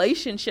in a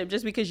relationship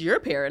just because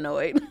you're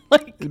paranoid.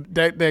 Like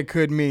that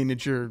could mean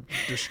that you're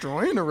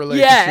destroying a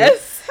relationship.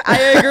 Yes, I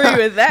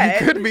agree with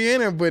that. You could be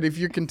in it, but if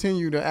you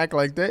continue to act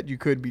like that, you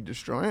could be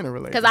destroying a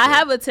relationship. Because I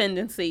have a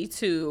tendency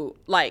to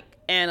like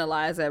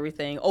analyze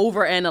everything,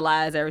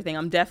 overanalyze everything.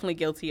 I'm definitely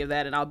guilty of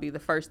that, and I'll be the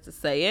first to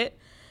say it.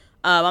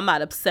 I'm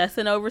not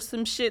obsessing over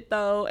some shit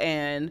though,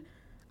 and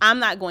I'm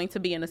not going to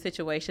be in a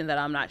situation that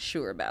I'm not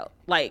sure about.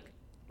 Like,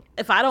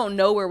 if I don't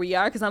know where we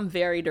are, because I'm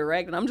very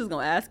direct, and I'm just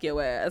going to ask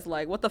your ass,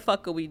 like, what the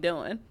fuck are we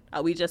doing?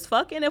 Are we just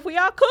fucking? If we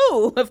are,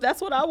 cool. If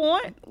that's what I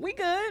want, we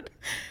good.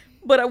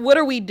 But what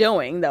are we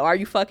doing, though? Are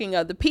you fucking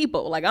other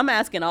people? Like, I'm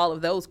asking all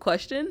of those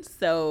questions,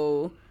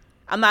 so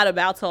I'm not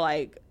about to,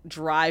 like,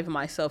 drive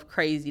myself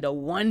crazy to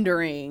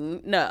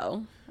wondering.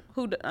 No.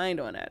 I ain't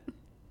doing that.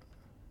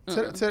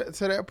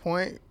 To that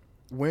point,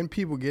 when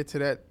people get to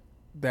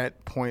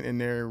that point in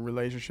their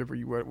relationship or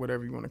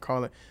whatever you want to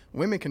call it,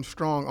 women can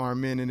strong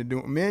arm men into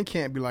doing. Men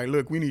can't be like,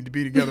 look, we need to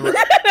be together.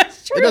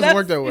 That's true. It doesn't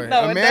work that way.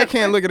 No, a man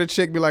can't look at a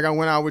chick and be like, I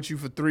went out with you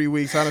for 3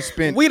 weeks. I done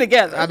spent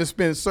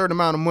a certain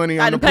amount of money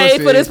on the pussy. I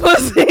paid for this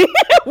pussy.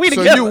 We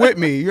together. So you with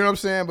me, you know what I'm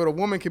saying? But a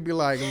woman can be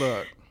like,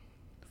 look,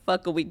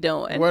 fuck are we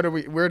doing?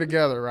 We're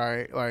together,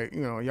 right? Like,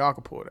 you know, y'all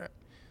can pull that.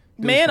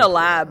 Men will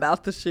lie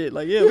about the shit.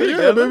 Like, yeah, we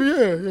together.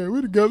 Baby, yeah,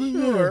 we together.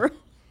 Sure.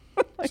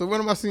 Yeah. So when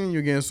am I seeing you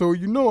again? So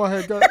you know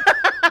I got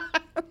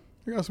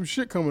some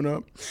shit coming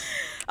up.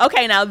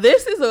 Okay, now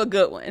this is a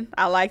good one.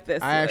 I like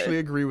this I actually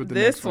agree with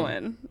this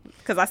one.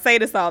 Because I say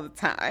this all the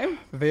time.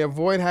 They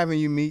avoid having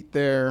you meet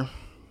their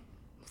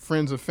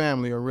friends or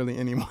family or really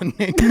anyone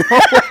they know.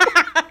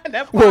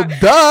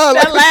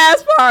 That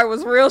last part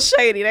was real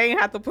shady. They ain't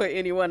have to put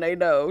anyone they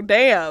know.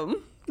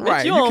 Damn.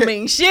 Right. You don't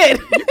mean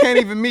shit. You can't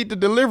even meet the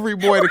delivery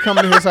boy to come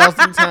to his house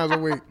 3 times a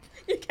week.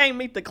 You can't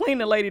meet the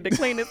cleaning lady to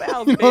clean his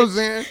house, you bitch. know what I'm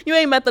saying? You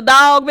ain't met the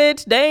dog,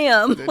 bitch.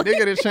 Damn. The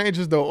nigga that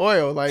changes the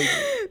oil, like,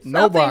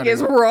 nobody. Something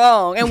is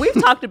wrong. And we've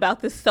talked about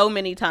this so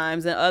many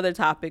times in other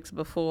topics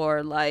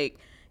before. Like,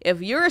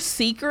 if you're a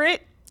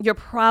secret, you're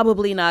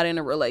probably not in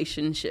a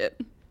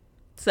relationship.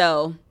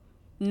 So,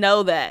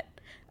 know that.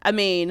 I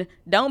mean,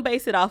 don't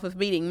base it off of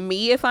meeting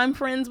me if I'm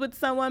friends with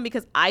someone,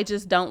 because I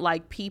just don't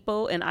like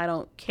people and I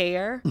don't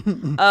care.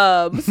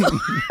 So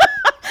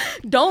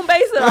don't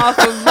base it off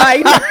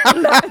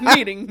of not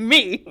meeting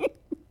me.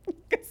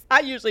 Because I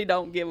usually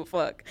don't give a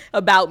fuck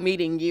about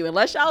meeting you.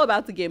 Unless y'all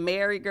about to get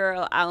married,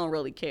 girl, I don't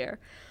really care.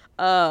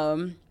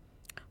 But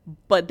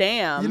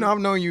damn. You know, I've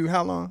known you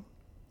how long?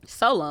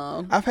 So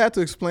long. I've had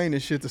to explain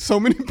this shit to so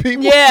many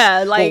people.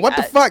 Yeah, like, well, what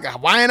the fuck?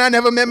 Why ain't I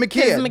never met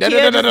Makia?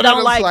 Makia just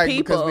don't like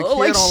people. Because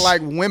Makia don't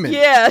like women.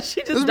 Yeah,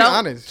 she just don't be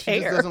honest. care. She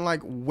just doesn't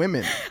like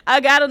women. I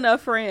got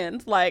enough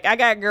friends. Like, I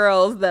got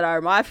girls that are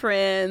my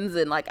friends,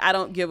 and like, I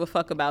don't give a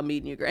fuck about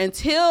meeting you, girl.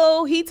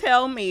 Until he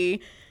tell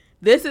me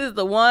this is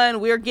the one,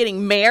 we're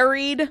getting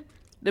married,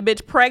 the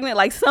bitch pregnant,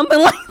 like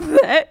something like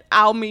that,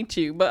 I'll meet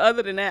you. But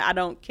other than that, I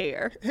don't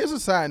care. Here's a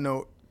side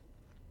note.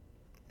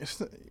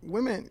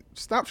 Women,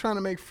 stop trying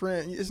to make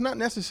friends. It's not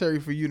necessary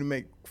for you to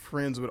make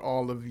friends with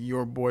all of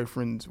your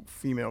boyfriend's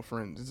female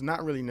friends. It's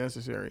not really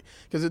necessary,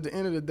 because at the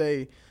end of the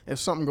day, if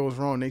something goes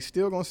wrong, they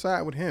still gonna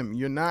side with him.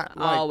 You're not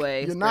like,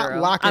 always. You're not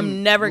girl. locking.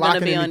 I'm never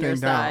gonna be on your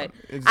side.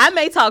 I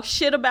may talk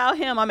shit about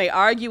him. I may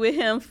argue with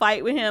him,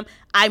 fight with him.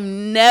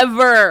 I'm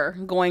never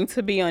going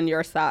to be on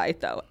your side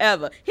though,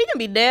 ever. He can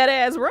be dead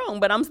ass wrong,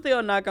 but I'm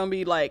still not gonna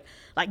be like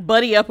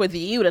buddy up with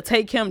you to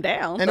take him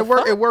down. And it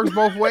works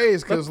both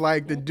ways, because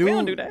like the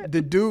dude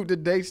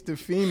that dates the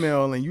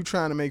female and you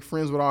trying to make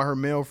friends with all her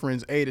male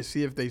friends, A, to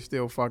see if they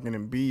still fucking,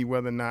 and B,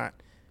 whether or not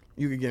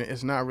you could get it.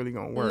 It's not really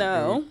gonna work.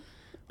 No.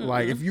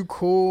 Like, if you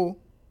cool,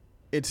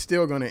 it's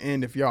still gonna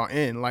end if y'all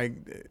end. Like,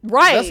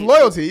 right. That's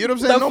loyalty. You know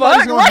what I'm saying?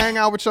 Nobody's gonna hang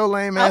out with your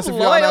lame ass if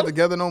y'all not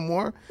together no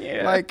more.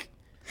 Yeah. Like,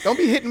 don't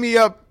be hitting me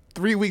up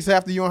 3 weeks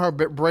after you and her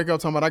break up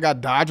talking about I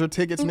got Dodger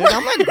tickets, nigga.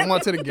 I'm not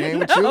going to the game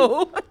with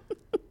you.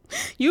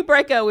 You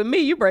break up with me,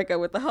 you break up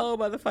with the whole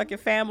motherfucking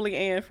family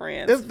and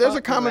friends. There's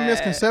a common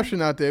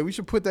misconception out there. We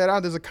should put that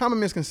out. There's a common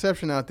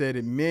misconception out there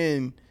that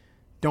men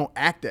don't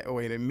act that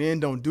way, that men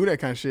don't do that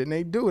kind of shit. And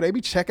they do. They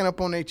be checking up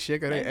on their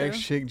chick or their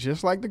ex-chick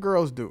just like the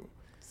girls do.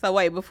 So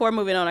wait, before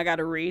moving on, I got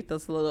to read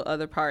this little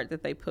other part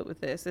that they put with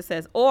this. It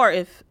says, or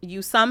if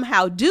you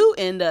somehow do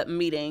end up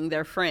meeting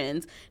their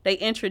friends, they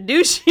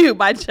introduce you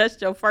by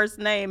just your first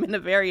name in a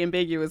very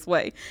ambiguous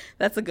way.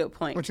 That's a good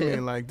point, What you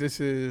mean? Like, this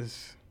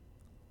is...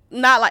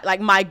 Not like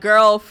my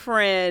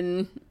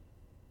girlfriend,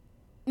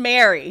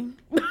 Mary.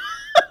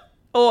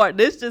 Or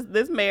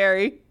this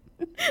Mary.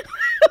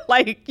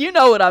 Like, you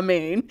know what I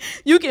mean.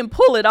 You can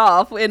pull it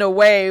off in a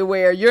way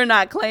where you're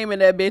not claiming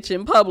that bitch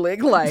in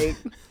public. Like,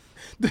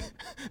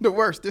 the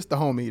worst. This the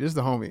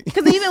homie.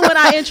 Because even when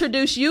I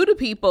introduce you to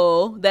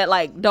people that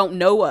like don't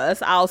know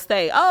us, I'll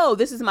say, "Oh,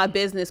 this is my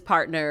business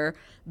partner,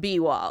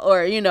 B-Wall,"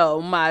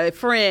 or my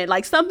friend,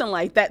 like something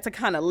like that, to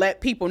kind of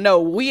let people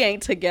know we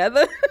ain't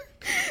together.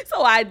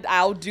 So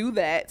I'll do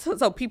that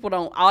so people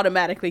don't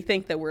automatically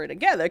think that we're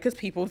together, because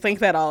people think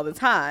that all the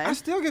time. I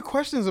still get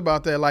questions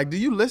about that. Like, do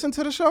you listen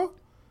to the show?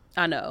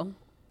 I know,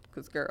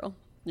 because girl,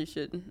 you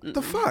shouldn't.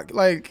 The fuck,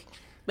 like.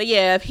 But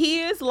yeah, if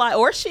he is like,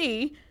 or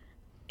she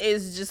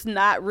is just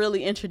not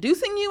really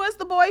introducing you as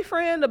the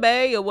boyfriend, the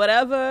bae, or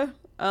whatever,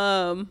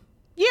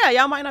 yeah,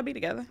 y'all might not be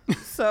together.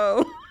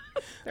 So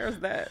there's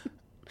that.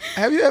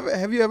 Have you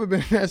ever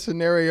been in that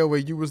scenario where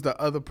you was the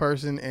other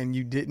person and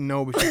you didn't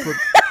know, but you put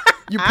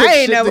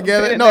shit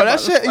together? No, that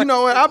shit, you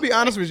know what? I'll be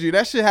honest with you.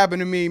 That shit happened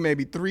to me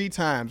maybe 3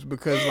 times,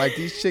 because like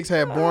these chicks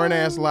had boring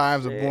ass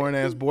lives of boring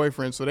ass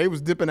boyfriends. So they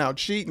was dipping out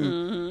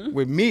cheating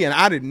with me, and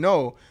I didn't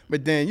know.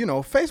 But then,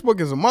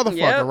 Facebook is a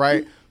motherfucker,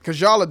 right? Because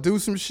y'all will do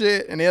some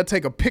shit and they'll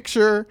take a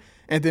picture,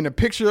 and then the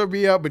picture will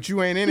be up, but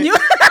you ain't in it. You know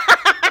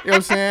what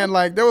I'm saying?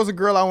 Like, there was a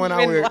girl I went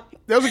out with.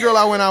 There was a girl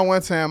I went out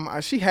one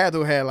time. She had to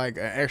have had like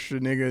an extra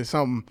nigga or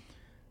something.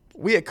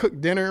 We had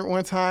cooked dinner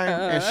one time,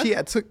 and she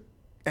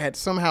had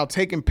somehow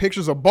taken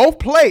pictures of both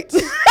plates.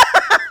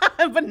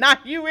 But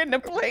not you in the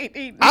plate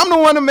eating. I'm the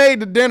one that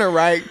made the dinner,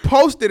 right?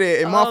 Posted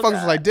it, and motherfuckers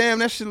was like, damn,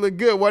 that shit look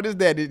good. What is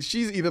that?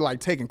 She's either like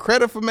taking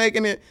credit for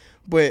making it,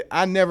 but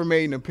I never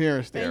made an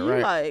appearance there, and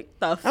right? Like,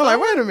 the fuck? I'm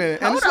like, wait a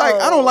minute. And it's like,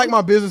 I don't like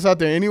my business out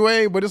there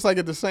anyway, but it's like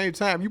at the same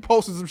time, you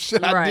posted some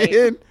shit I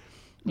did.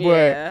 But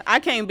yeah, I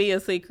can't be a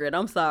secret.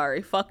 I'm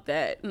sorry. Fuck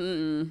that.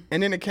 And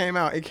then it came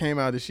out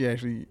that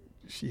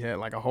she had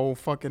like a whole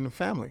fucking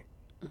family.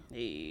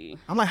 Yeah.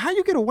 I'm like, how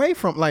you get away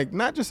from, like,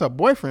 not just a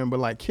boyfriend, but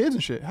like kids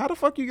and shit? How the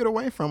fuck you get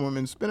away from them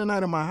and spend a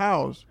night in my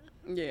house?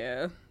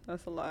 Yeah,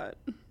 that's a lot.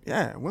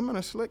 Yeah, women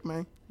are slick,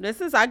 man.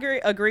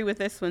 I agree with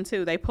this one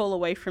too. They pull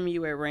away from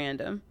you at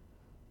random.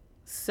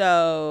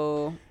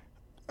 So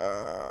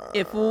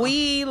if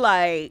we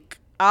like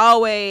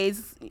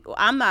always,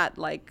 I'm not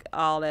like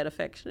all that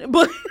affectionate,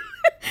 but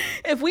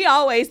if we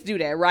always do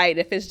that, right?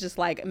 If it's just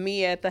like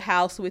me at the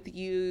house with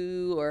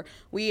you, or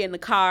we in the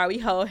car, we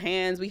hold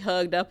hands, we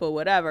hugged up or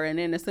whatever, and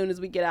then as soon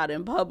as we get out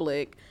in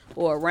public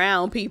or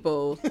around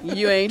people,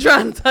 you ain't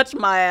trying to touch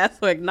my ass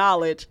or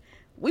acknowledge,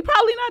 we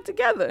probably not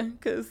together,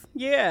 because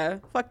yeah,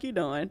 fuck you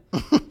doing.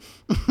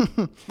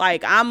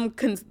 Like,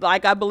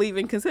 I believe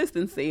in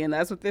consistency, and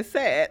that's what this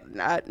said.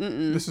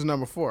 This is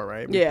number 4,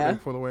 right? Yeah.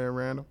 Pull away at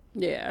random.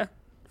 Yeah.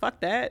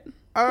 Fuck that.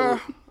 I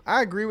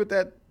agree with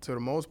that to the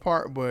most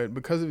part, but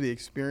because of the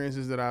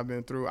experiences that I've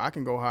been through, I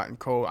can go hot and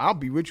cold. I'll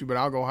be with you, but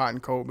I'll go hot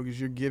and cold because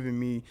you're giving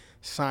me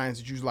signs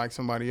that you like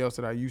somebody else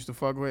that I used to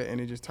fuck with, and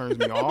it just turns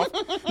me off.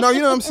 No,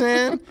 you know what I'm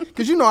saying?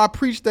 Because I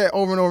preach that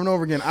over and over and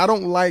over again. I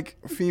don't like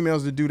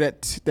females that do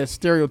that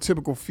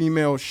stereotypical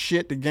female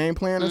shit, the game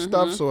plan and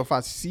stuff. So if I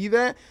see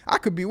that, I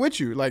could be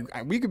with you. Like,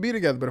 we could be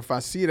together, but if I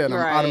see that, I'm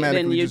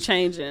automatically then you're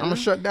changing. I'm gonna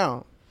shut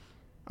down.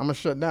 And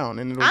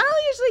I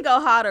don't usually go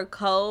hot or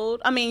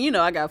cold. I mean,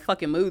 I got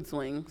fucking mood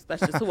swings.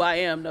 That's just who I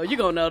am, though. You're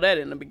going to know that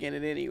in the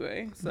beginning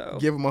anyway. So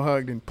give him a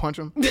hug and punch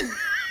him.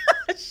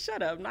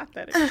 Shut up. Not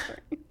that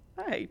extreme.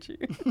 I hate you.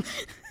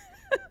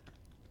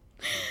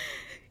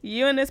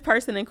 You and this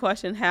person in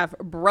question have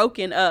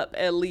broken up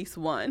at least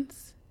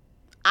once.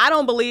 I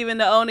don't believe in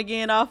the on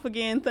again, off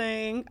again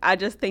thing. I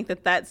just think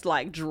that that's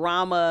like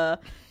drama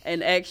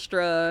and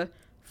extra.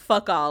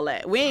 Fuck all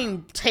that. We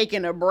ain't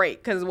taking a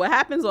break, because what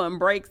happens on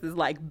breaks is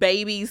like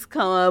babies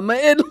come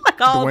and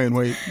like all Dwayne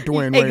Wade.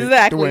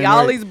 Exactly.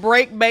 All these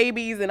break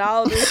babies and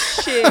all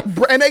this shit.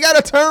 And they got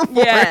a term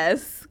for it.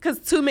 Yes. Because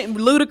too many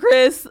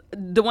Ludacris,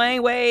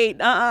 Dwayne Wade,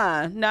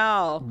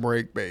 no.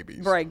 Break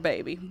babies. Break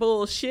baby.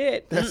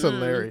 Bullshit. That's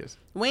hilarious.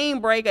 We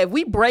ain't break. If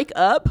we break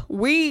up,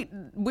 we're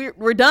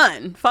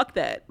done. Fuck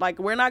that. Like,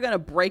 we're not gonna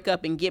break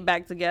up and get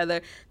back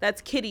together.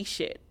 That's kiddie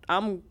shit.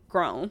 I'm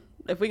grown.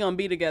 If we're going to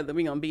be together,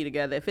 we're going to be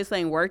together. If this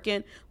ain't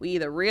working, we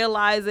either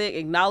realize it,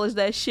 acknowledge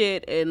that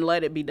shit, and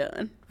let it be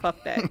done.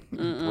 Fuck that.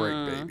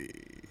 Break baby.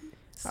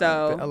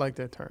 So I like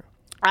that term.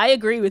 I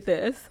agree with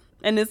this.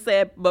 And it's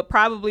said, but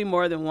probably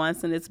more than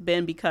once, and it's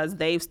been because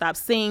they've stopped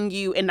seeing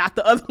you and not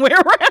the other way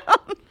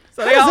around.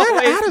 So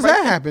how does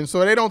that happen?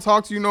 So they don't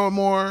talk to you no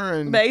more,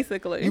 and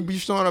basically you be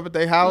showing up at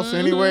their house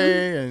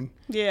anyway, and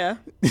yeah.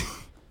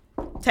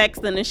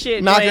 Texting and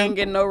shit, knocking. You ain't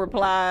getting no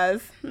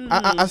replies.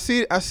 I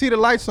see the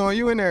lights on.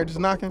 You in there just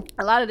knocking.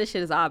 A lot of this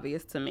shit is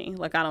obvious to me.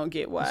 Like, I don't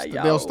get why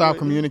y'all. They'll stop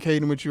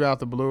communicating with you out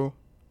the blue.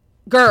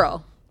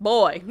 Girl,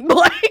 boy,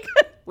 like,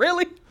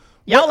 really?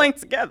 Y'all ain't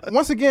together.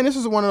 Once again, this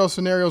is one of those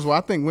scenarios where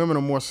I think women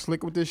are more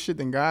slick with this shit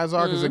than guys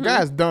are. Because a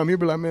guy's dumb. He'll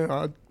be like, man,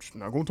 I'm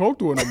not gonna talk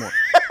to her no more.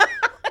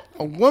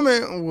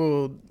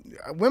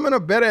 Women are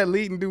better at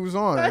leading dudes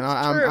on.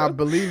 That's true. I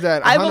believe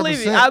that 100%. I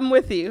believe you. I'm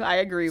with you. I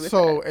agree with that.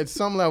 So at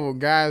some level,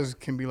 guys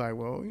can be like,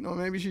 well,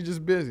 maybe she's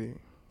just busy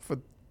for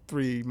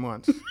 3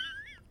 months.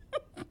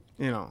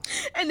 you know.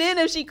 And then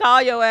if she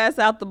call your ass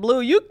out the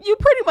blue, you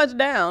pretty much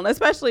down,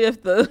 especially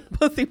if the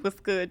pussy was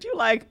good. You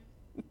like,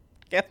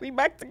 guess we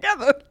back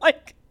together.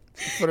 Like,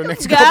 for the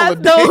next couple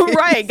of days.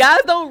 Right.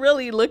 Guys don't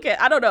really look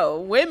at, I don't know,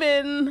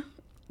 women,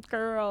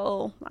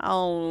 girl,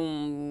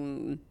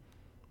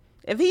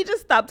 if he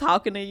just stopped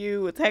talking to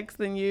you or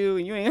texting you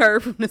and you ain't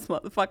heard from this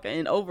motherfucker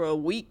in over a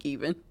week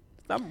even,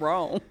 something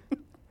wrong.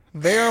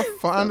 They're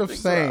fond of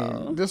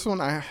saying, this one,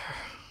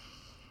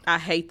 I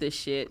hate this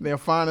shit. They're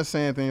fond of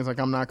saying things like,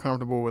 I'm not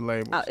comfortable with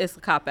labels. It's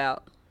a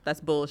cop-out. That's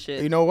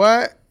bullshit. You know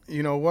what?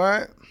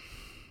 It's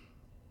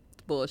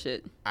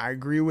bullshit. I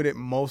agree with it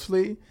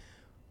mostly.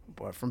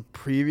 But from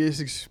previous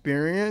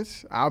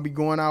experience, I'll be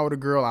going out with a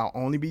girl. I'll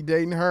only be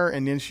dating her.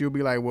 And then she'll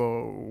be like,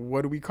 well,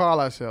 what do we call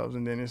ourselves?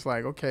 And then it's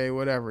like, okay,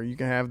 whatever. You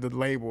can have the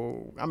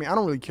label. I mean, I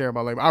don't really care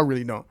about label. I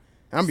really don't.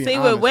 I'm being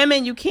honest. With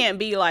women, you can't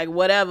be like,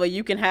 whatever.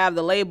 You can have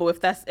the label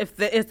if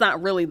it's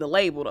not really the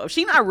label, though. If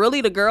she not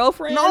really the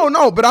girlfriend.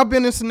 No. But I've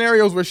been in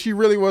scenarios where she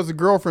really was the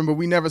girlfriend, but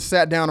we never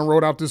sat down and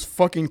wrote out this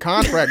fucking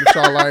contract that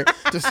y'all like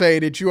to say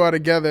that you are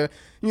together,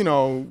 you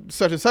know,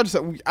 such and such.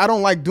 I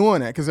don't like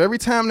doing that because every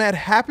time that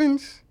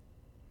happens,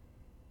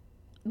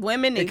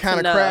 women need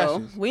to know.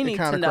 Crashes. We need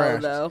to know,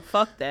 though.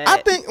 Fuck that.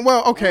 I think,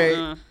 well,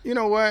 okay. You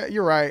know what?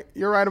 You're right.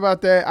 You're right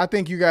about that. I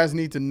think you guys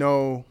need to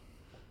know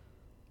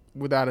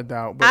without a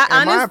doubt. But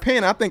in my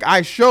opinion, I think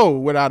I show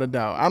without a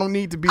doubt. I don't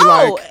need to be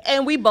like.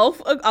 And we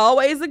both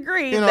always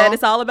agree that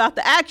it's all about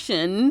the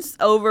actions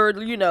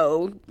over, you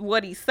know,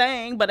 what he's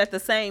saying. But at the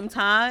same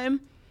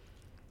time,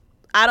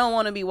 I don't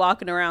want to be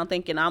walking around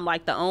thinking I'm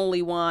like the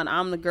only one.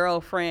 I'm the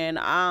girlfriend.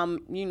 I'm,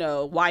 you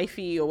know,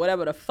 wifey or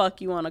whatever the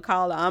fuck you want to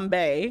call it. I'm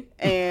bae.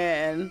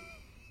 And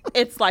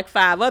it's like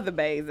 5 other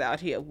baes out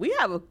here. We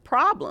have a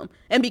problem.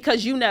 And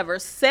because you never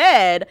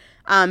said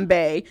I'm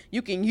bae,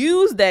 you can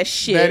use that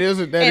shit that is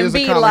and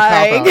be a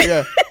like,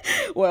 yeah.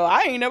 Well,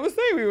 I ain't never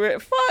say we were.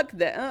 Fuck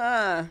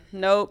that.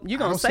 Nope. You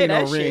gonna say that shit. I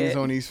don't see no rings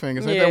on these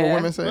fingers. Ain't that what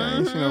women say? I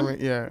ain't see no ring.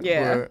 Yeah.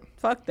 Yeah. But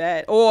fuck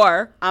that.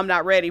 Or I'm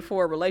not ready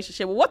for a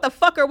relationship. Well, what the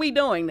fuck are we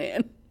doing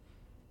then?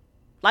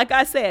 Like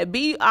I said,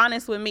 be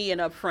honest with me and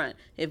upfront.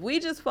 If we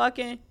just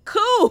fucking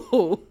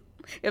cool.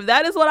 If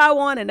that is what I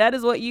want and that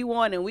is what you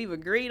want and we've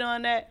agreed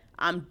on that,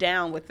 I'm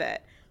down with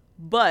that.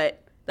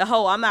 But the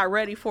whole I'm not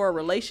ready for a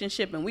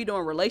relationship and we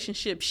doing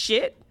relationship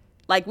shit,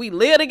 like we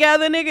live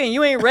together, nigga, and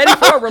you ain't ready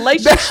for a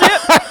relationship?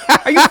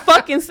 Are you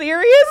fucking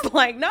serious?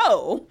 Like,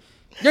 no.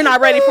 You're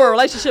not ready for a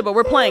relationship, but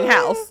we're playing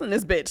house in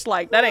this bitch.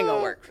 Like, that ain't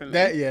gonna work for me.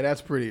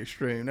 That's pretty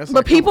extreme. But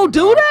like, people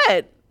do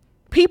that.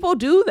 People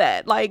do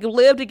that. Like,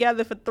 live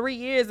together for 3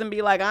 years and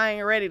be like, I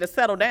ain't ready to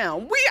settle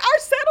down. We are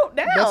settled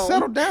down. Let's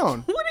settle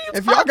down. What are you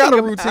if talking y'all got a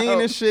about?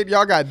 routine and shit,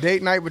 y'all got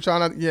date night, but y'all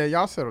not,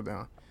 y'all settle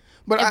down.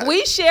 But if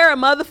we share a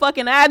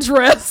motherfucking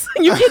address,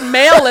 you can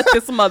mail at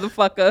this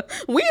motherfucker.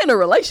 We in a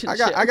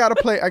relationship. I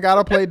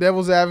gotta play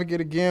devil's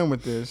advocate again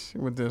with this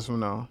one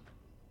though.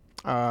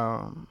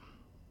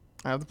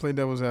 I have to play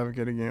devil's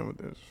advocate again with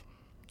this.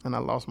 And I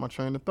lost my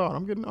train of thought.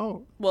 I'm getting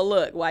old. Well,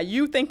 look, while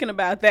you thinking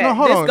about that,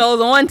 this goes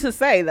on to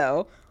say,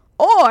 though,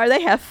 or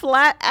they have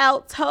flat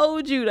out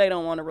told you they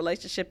don't want a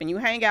relationship and you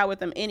hang out with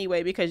them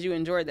anyway because you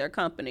enjoy their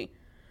company.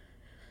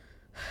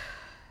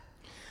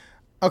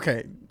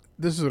 Okay,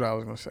 this is what I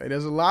was going to say.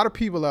 There's a lot of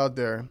people out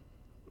there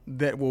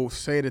that will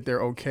say that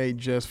they're okay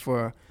just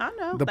for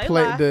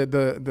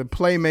the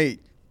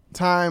playmate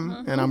time.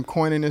 Mm-hmm. And I'm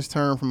coining this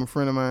term from a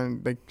friend of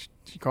mine.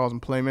 She calls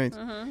them playmates.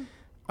 Mm-hmm.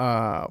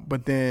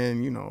 But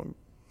then, you know,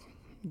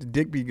 the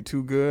dick be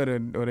too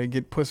good, or they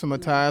get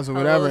pussymatized or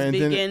whatever, and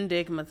then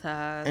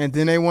dickmatized. And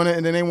then they want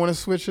to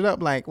switch it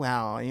up, like,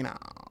 well, you know,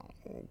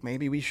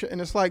 maybe we should.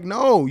 And it's like,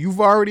 no, you've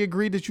already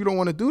agreed that you don't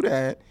want to do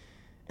that,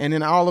 and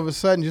then all of a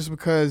sudden, just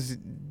because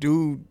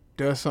dude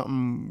does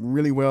something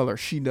really well or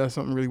she does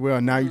something really well,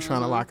 now you're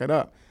trying to lock it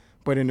up.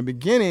 But in the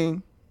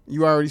beginning,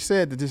 you already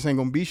said that this ain't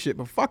gonna be shit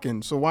but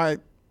fucking. So why?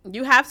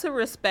 You have to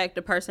respect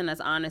a person that's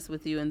honest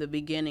with you in the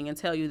beginning and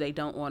tell you they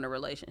don't want a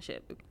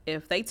relationship.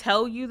 If they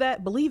tell you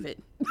that, believe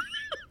it.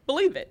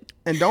 Believe it.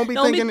 And don't be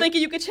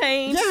thinking you could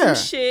change some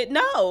shit.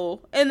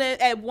 No. And then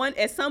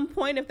at some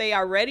point, if they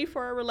are ready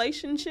for a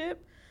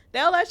relationship,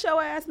 they'll let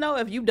your ass know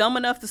if you dumb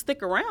enough to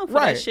stick around for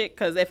that shit.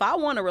 Because if I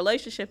want a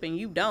relationship and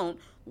you don't,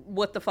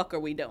 what the fuck are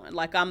we doing?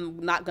 Like,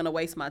 I'm not going to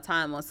waste my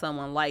time on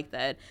someone like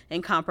that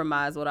and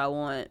compromise what I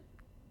want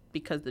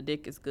because the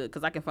dick is good.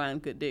 Because I can find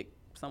good dick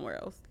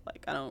somewhere else.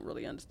 Like, I don't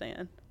really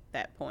understand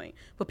that point.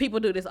 But people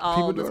do this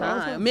all the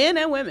time. Men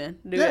and women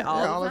do it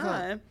all the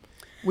time.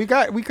 We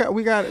got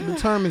the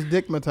term is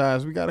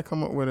dickmatized. We got to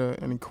come up with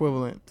an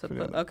equivalent.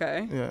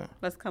 Okay. Yeah.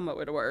 Let's come up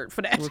with a word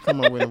for that. We'll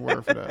come up with a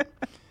word for that.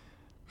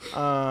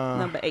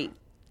 Number 8.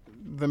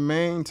 The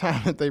main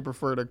time that they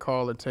prefer to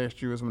call or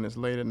text you is when it's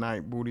late at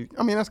night. Booty.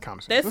 I mean, that's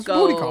common sense. This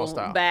goes booty call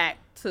style. Back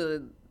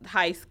to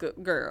high school,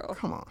 girl.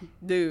 Come on,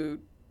 dude.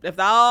 If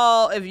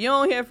you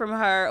don't hear from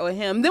her or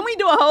him, then we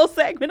do a whole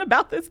segment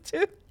about this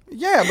too.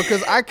 Yeah,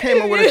 because I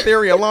came up with a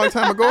theory a long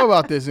time ago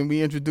about this, and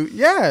we introduced.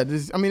 Yeah,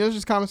 it's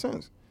just common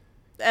sense.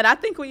 And I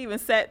think we even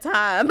set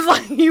times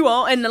like you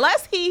won't. And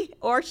unless he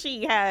or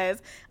she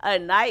has a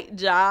night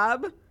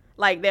job,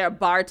 like they're a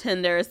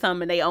bartender or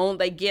something,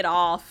 they get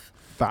off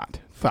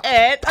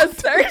at a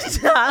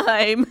certain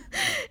time.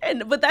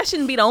 But that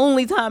shouldn't be the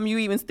only time you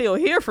even still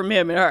hear from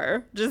him and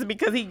her, just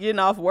because he getting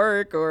off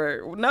work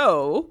or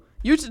no.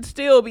 You should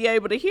still be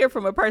able to hear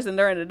from a person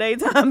during the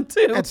daytime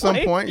too. At some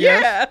point,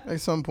 yes. At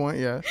some point,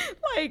 yeah.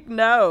 Like,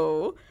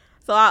 no.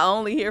 So I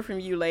only hear from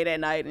you late at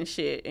night and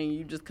shit, and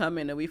you just come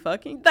in and we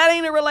fucking. That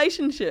ain't a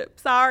relationship.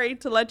 Sorry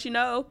to let you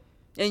know.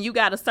 And you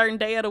got a certain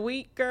day of the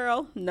week,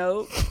 girl?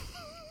 Nope.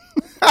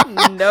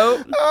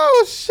 Nope.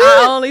 Oh, shit.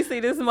 I only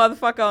see this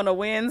motherfucker on a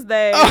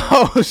Wednesday.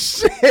 Oh,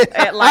 shit.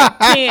 At like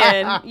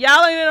 10.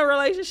 Y'all ain't in a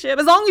relationship.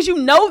 As long as you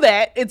know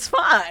that, it's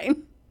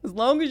fine. As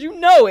long as you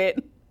know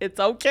it, it's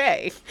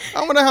okay.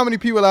 I wonder how many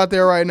people out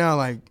there right now,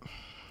 like.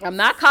 I'm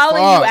not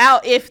calling you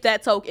out if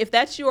that's okay. If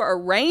that's your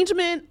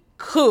arrangement,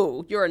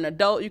 cool. You're an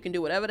adult. You can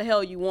do whatever the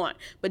hell you want.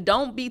 But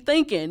don't be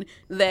thinking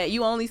that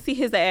you only see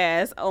his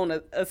ass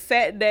on a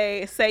set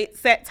day,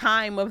 set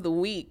time of the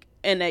week,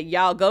 and that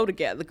y'all go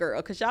together,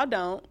 girl. Because y'all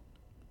don't.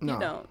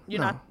 No. You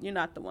don't. You're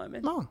not the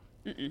woman. No.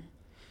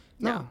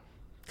 No.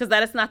 Because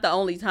that is not the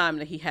only time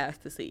that he has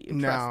to see you.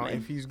 Now, trust me.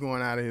 if he's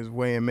going out of his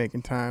way and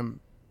making time,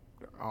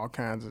 all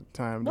kinds of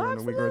time during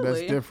the week,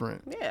 that's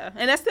different. Yeah,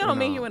 and that still don't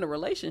mean you're in a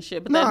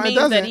relationship, but no, that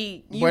means that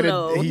he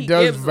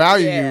does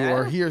value you,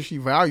 or he or she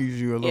values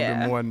you a little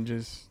bit more than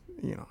just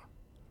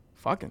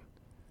fucking.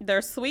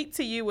 They're sweet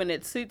to you when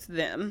it suits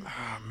them.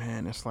 Oh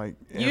man, it's like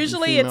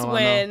usually it's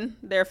when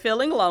they're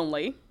feeling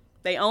lonely.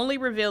 They only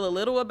reveal a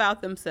little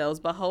about themselves,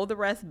 but hold the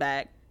rest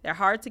back. They're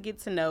hard to get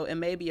to know and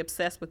may be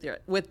obsessed with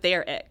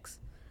their ex.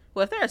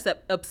 Well, if they're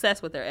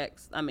obsessed with their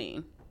ex, I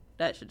mean,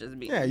 that should just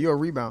be. Yeah, you're a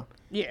rebound.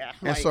 Yeah.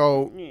 And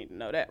so you need to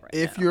know that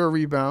if you're a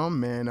rebound,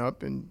 man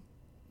up and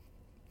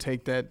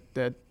take that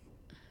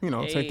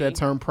take that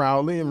term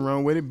proudly and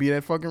run with it, be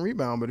that fucking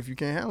rebound. But if you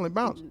can't handle it,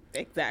 bounce.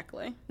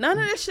 Exactly. None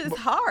of this shit is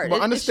hard.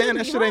 But understand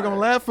that shit ain't gonna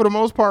last. For the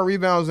most part,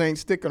 rebounds ain't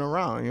sticking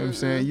around. You know what I'm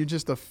saying? You're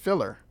just a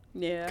filler.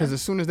 Yeah. Because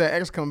as soon as that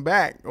ex come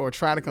back or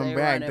try to come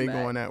back, they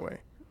going that way.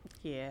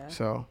 Yeah.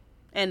 So.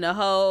 And the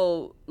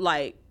whole,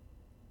 like,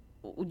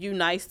 you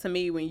nice to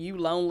me when you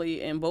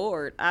lonely and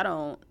bored. I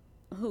don't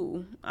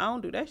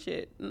do that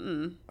shit.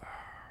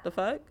 The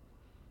fuck?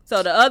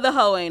 So the other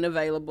hoe ain't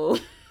available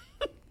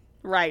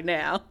right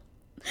now.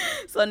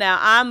 So now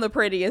I'm the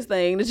prettiest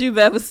thing that you've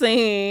ever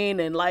seen,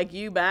 and like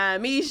you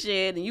buying me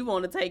shit and you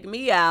want to take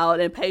me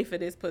out and pay for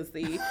this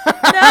pussy.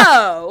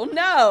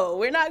 No,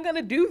 we're not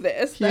gonna do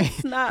this.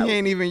 That's not. He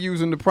ain't even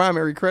using the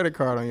primary credit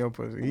card on your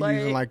pussy. He's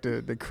using like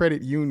the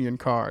credit union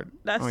card.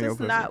 That's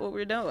just not what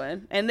we're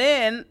doing. And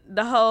then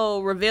the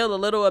whole reveal a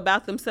little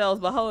about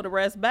themselves but hold the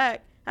rest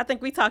back. I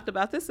think we talked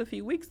about this a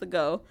few weeks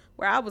ago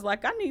where I was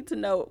like, I need to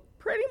know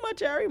pretty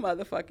much every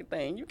motherfucking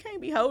thing. You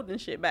can't be holding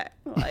shit back.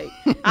 Like,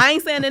 I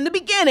ain't saying in the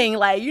beginning,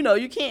 like,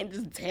 you can't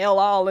just tell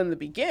all in the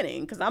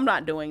beginning, because I'm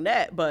not doing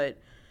that. But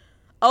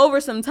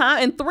over some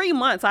time, in 3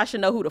 months, I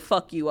should know who the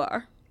fuck you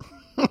are.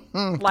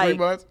 Like 3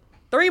 months?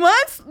 3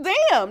 months?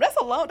 Damn, that's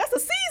a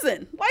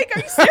season. Like,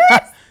 are you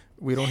serious?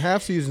 We don't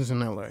have seasons in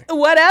LA.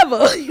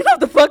 Whatever. You know what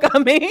the fuck I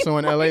mean? So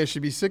in LA, it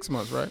should be 6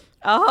 months, right?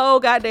 A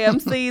whole goddamn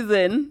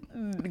season.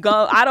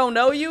 Gone. I don't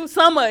know you.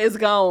 Summer is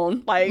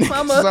gone. Like,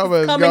 summer's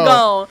come and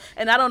gone.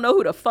 And I don't know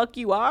who the fuck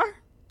you are?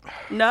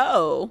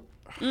 No.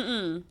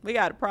 We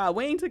got a problem.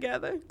 We ain't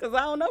together because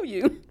I don't know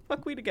you.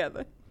 Fuck, we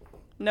together.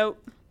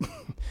 Nope.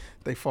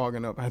 They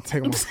fogging up. I had to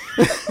take them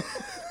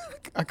off.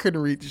 I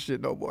couldn't read the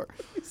shit no more.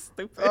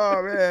 Stupid.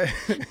 Oh, man.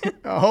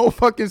 A whole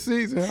fucking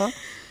season, huh?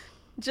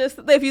 Just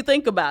if you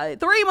think about it,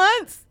 3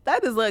 months,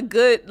 that is a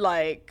good,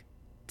 like,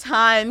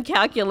 time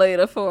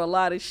calculator for a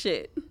lot of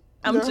shit.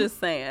 I'm just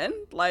saying,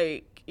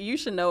 like, you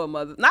should know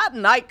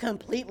not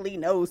completely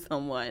know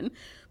someone,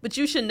 but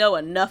you should know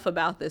enough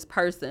about this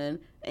person,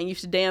 and you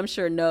should damn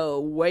sure know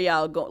where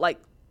y'all go, like,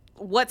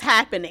 what's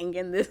happening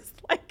in this,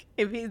 like,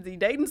 if is he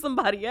dating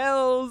somebody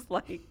else,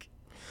 like.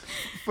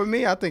 For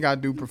me, I think I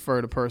do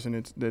prefer the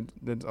person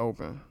that's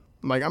open.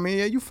 Like, I mean,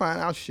 yeah, you find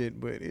out shit,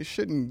 but it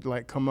shouldn't,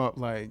 like, come up,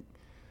 like,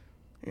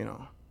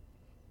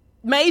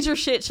 major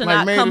shit should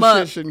not come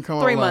up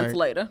 3 months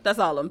later. That's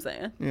all I'm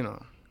saying.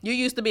 You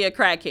used to be a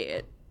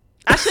crackhead.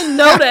 I should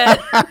know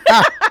that.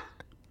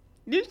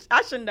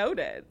 I should know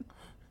that.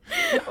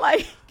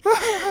 Like,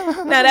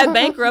 now that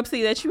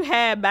bankruptcy that you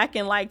had back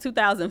in like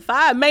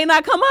 2005 may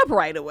not come up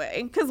right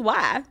away. Because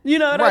why? You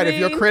know what I mean? Right. If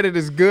your credit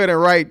is good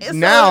and so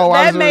now,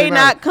 that may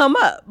not come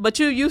up. But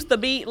you used to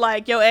be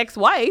like your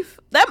ex-wife.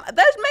 I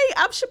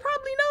should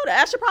probably know that.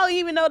 I should probably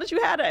even know that you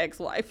had an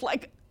ex-wife.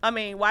 Like, I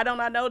mean, why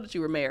don't I know that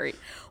you were married?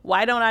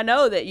 Why don't I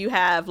know that you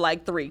have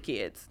like 3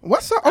 kids?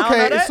 What's up?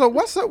 Okay, so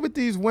what's up with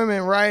these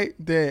women, right,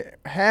 that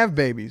have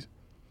babies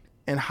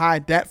and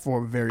hide that for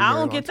a very, very long time? I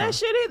don't get that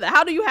shit either.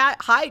 How do you hide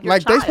your child?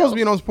 Like, they supposed to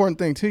be the most important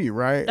thing to you,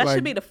 right? That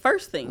should be the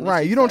first thing.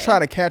 Right. You don't try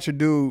to catch a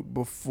dude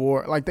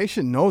before. Like, they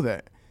should know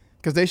that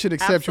because they should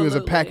accept you as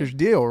a package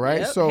deal, right?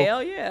 Yep, so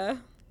hell yeah.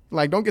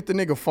 Like, don't get the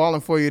nigga falling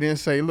for you then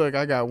say, look,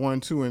 I got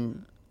 1, 2,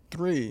 and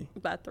 3.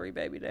 By 3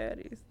 baby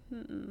daddies.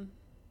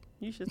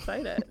 You should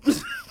say that.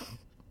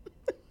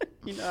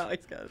 You know,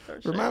 Alex got to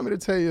start. Remind me to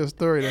tell you a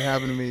story that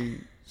happened to me,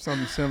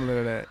 something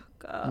similar to that.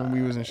 When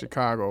we was in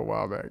Chicago a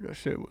while back. That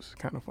shit was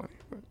kind of funny.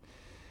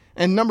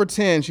 And number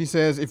 10, she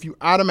says, if you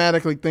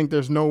automatically think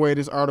there's no way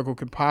this article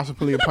could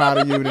possibly apply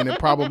to you, then it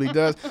probably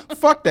does.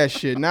 Fuck that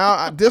shit.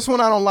 Now, this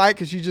one I don't like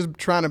because she's just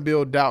trying to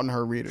build doubt in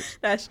her readers.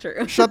 That's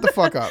true. Shut the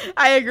fuck up.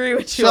 I agree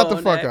with you. Shut the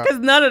fuck up.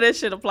 Because none of this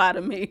should apply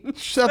to me.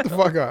 Shut the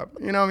fuck up.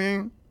 You know what I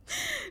mean?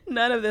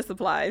 None of this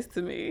applies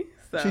to me.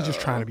 So. She's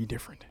just trying to be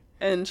different.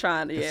 And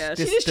trying to,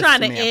 she's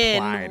trying to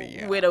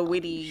end with a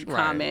witty right.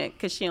 comment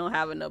because she don't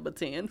have a number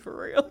 10 for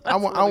real. I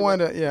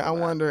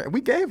wonder.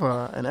 We gave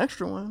her an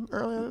extra one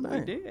earlier today.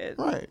 We did.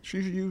 Right.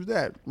 She should use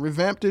that.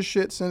 Revamp this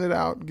shit, send it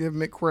out, give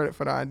Mick credit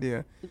for the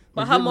idea.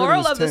 But her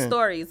moral of the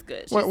story is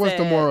good. What's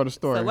the moral of the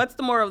story? So what's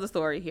the moral of the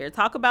story here?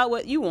 Talk about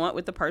what you want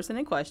with the person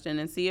in question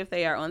and see if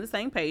they are on the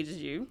same page as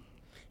you.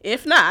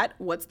 If not,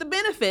 what's the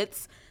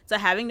benefits to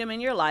having them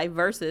in your life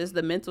versus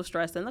the mental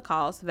stress and the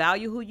cost?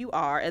 Value who you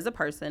are as a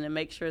person and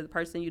make sure the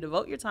person you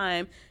devote your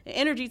time and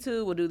energy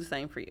to will do the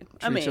same for you.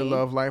 Treat your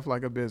love life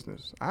like a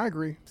business. I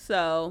agree.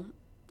 So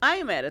I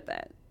ain't mad at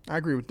that. I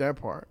agree with that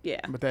part. Yeah.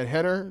 But that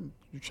header,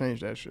 you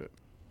change that shit.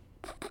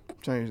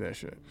 Change that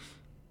shit.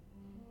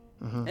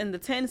 Mm-hmm. And the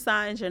 10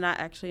 signs you're not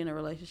actually in a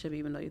relationship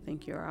even though you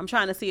think you are. I'm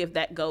trying to see if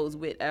that goes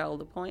with all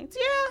the points.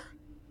 Yeah.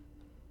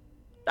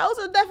 Those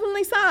are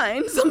definitely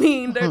signs. I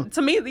mean,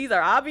 to me, these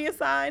are obvious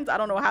signs. I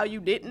don't know how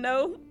you didn't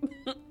know,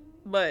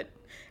 but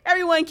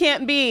everyone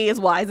can't be as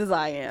wise as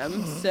I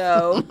am.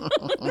 So,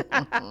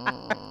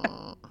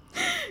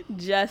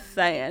 just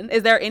saying.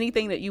 Is there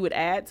anything that you would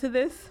add to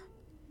this?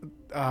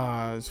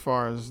 As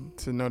far as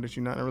to know that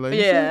you're not in a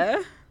relationship?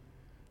 Yeah.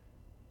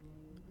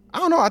 I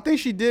don't know. I think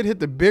she did hit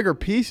the bigger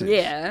pieces.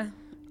 Yeah.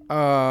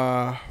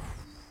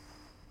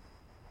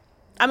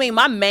 I mean,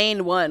 my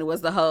main one was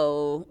the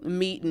whole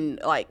meeting,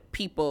 like,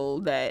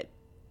 people that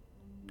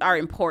are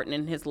important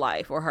in his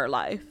life or her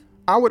life.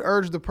 I would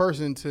urge the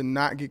person to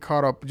not get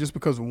caught up just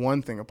because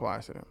one thing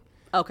applies to them.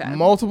 Okay.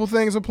 Multiple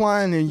things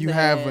apply, and then you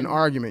have an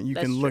argument. You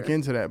can look true.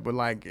 into that. But,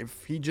 like,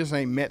 if he just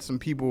ain't met some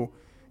people,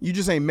 you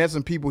just ain't met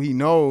some people he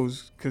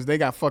knows because they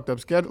got fucked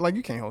up schedule. Like,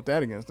 you can't hold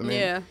that against him.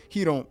 Yeah.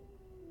 He don't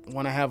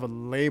want to have a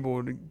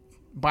label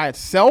by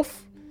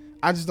itself.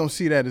 I just don't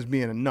see that as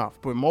being enough.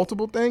 But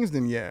multiple things,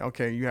 then yeah,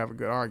 okay, you have a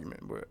good argument.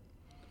 But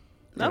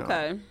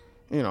okay,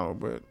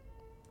 but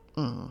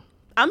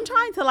I'm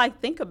trying to like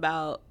think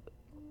about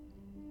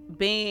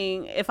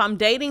if I'm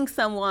dating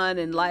someone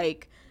and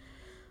like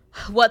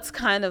what's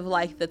kind of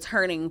like the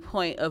turning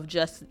point of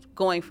just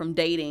going from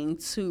dating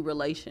to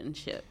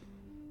relationship.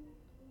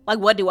 Like,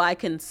 what do I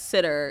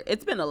consider?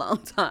 It's been a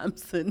long time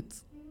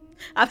since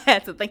I've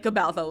had to think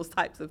about those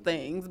types of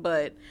things,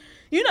 but.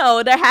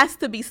 There has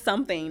to be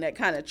something that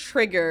kind of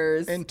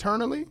triggers.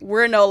 Internally?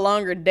 We're no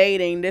longer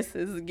dating. This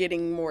is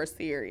getting more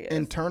serious.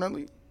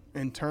 Internally,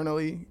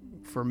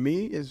 for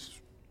me,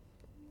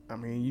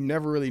 you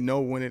never really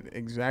know when it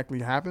exactly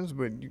happens.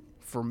 But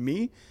for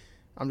me,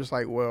 I'm just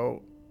like,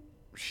 well,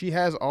 she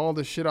has all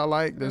the shit I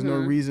like. There's no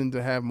reason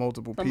to have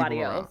multiple Somebody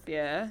people else, around.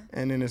 yeah.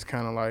 And then it's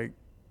kind of like,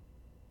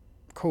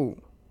 cool.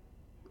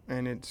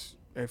 And it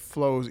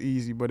flows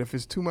easy. But if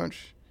it's too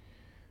much...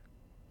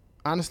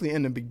 Honestly,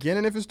 in the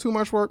beginning, if it's too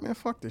much work, man,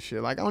 fuck this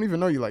shit. Like, I don't even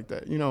know you like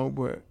that,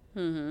 but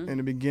in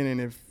the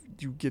beginning, if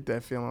you get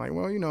that feeling like,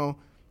 well,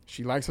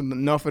 she likes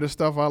enough of the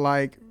stuff I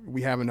like.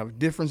 We have enough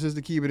differences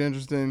to keep it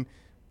interesting.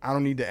 I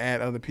don't need to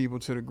add other people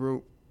to the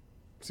group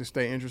to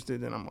stay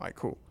interested. Then I'm like,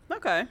 cool.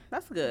 Okay,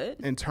 that's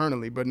good.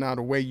 Internally, but now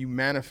the way you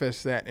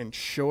manifest that and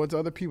show it to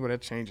other people,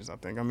 that changes, I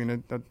think. I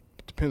mean, that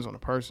depends on the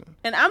person.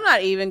 And I'm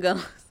not even going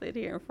to sit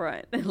here in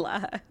front and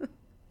lie.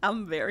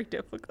 I'm very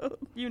difficult.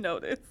 You know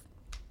this.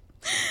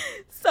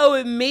 So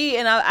with me,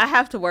 and I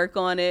have to work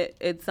on it.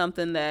 It's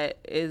something that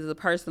is a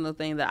personal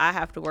thing that I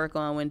have to work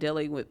on when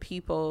dealing with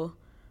people.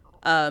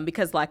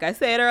 Because like I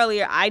said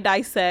earlier, I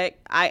dissect,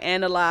 I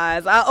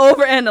analyze, I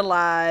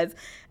overanalyze,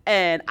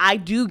 and I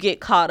do get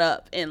caught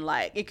up in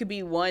like, it could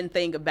be one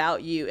thing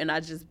about you and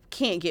I just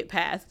can't get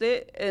past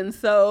it. And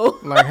so.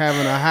 Like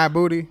having a high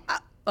booty?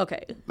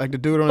 Okay. Like the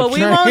dude on the train? But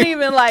we won't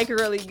even like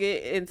really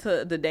get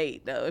into the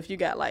date though if you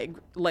got like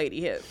lady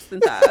hips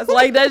and thighs.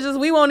 Like that's just,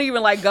 we won't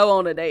even like go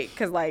on a date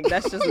because like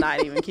that's just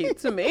not even cute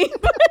to me.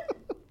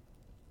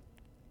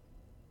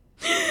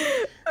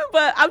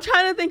 But I'm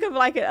trying to think of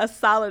like a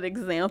solid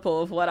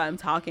example of what I'm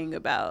talking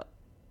about.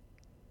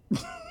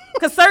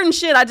 Because certain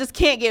shit I just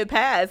can't get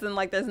past, and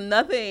like there's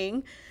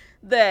nothing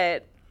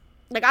that,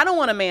 like, I don't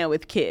want a man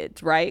with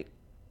kids, right?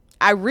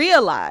 I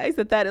realize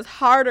that is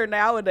harder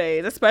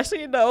nowadays,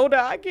 especially the older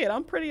I get.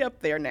 I'm pretty up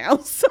there now.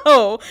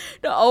 So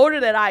the older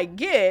that I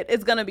get,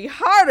 it's going to be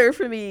harder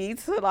for me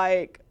to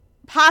like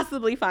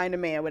possibly find a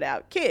man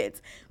without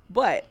kids.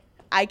 But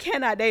I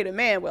cannot date a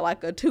man with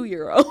like a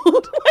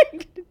 2-year-old.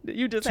 Like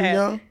you just too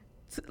young?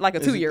 Like a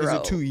 2-year-old. Is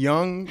it too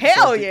young?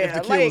 Hell so yeah.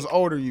 If the kid was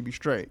older, you'd be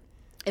straight.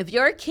 If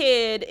your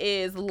kid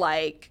is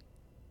like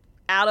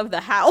out of the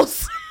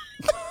house,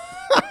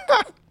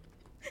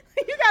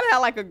 You gotta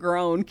have like a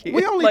grown kid.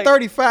 We only like,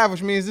 35,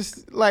 which means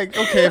this like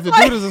okay. If the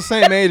dude is the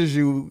same age as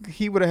you,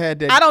 he would have had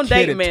that. I don't kid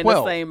date at men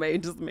 12. the same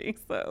age as me,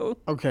 so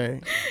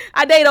Okay.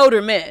 I date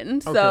older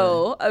men.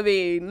 So Okay. I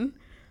mean,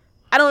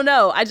 I don't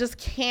know. I just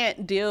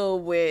can't deal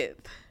with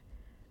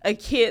a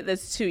kid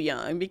that's too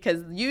young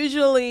because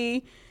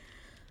usually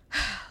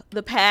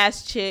the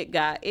past chick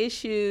got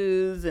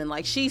issues and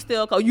like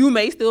you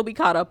may still be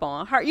caught up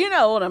on her. You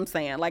know what I'm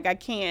saying? Like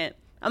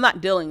I'm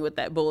not dealing with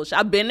that bullshit.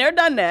 I've been there,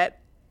 done that.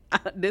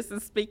 This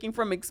is speaking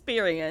from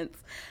experience.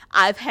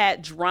 I've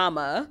had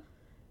drama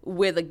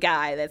with a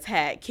guy that's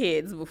had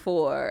kids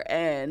before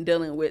and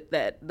dealing with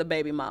the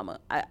baby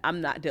mama.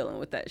 I'm not dealing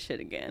with that shit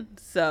again.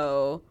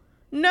 So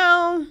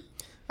no.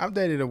 I've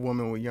dated a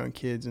woman with young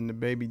kids and the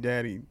baby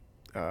daddy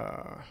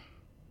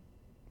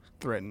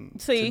threatened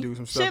to do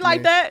some stuff shit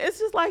like that. It's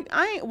just like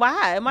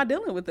why am I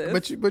dealing with this?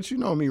 But you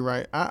know me,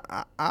 right?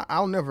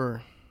 I'll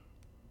never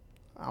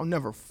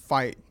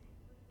fight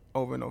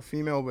over no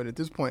female, but at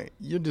this point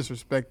you're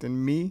disrespecting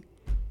me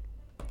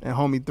and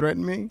homie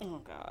threatened me.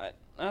 Oh God.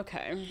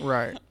 Okay.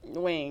 Right.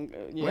 We ain't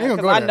gonna because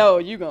go I there. know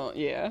you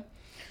gonna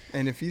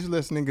And if he's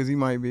listening, because he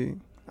might be,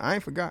 I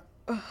ain't forgot.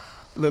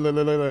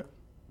 Look.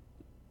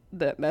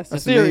 That's the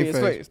That's the mean serious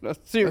face. face.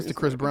 That's serious. That's the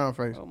Chris face. Brown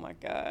face. Oh my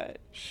God.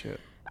 Shit.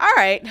 All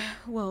right.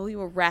 Well, we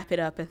will wrap it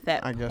up at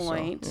that I guess so,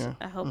 point. yeah.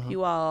 I hope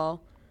you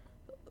all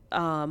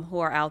who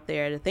are out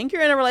there to think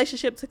you're in a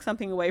relationship took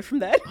something away from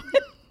that.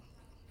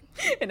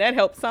 And that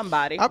helped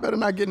somebody. I better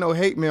not get no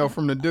hate mail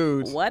from the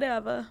dudes.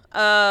 Whatever.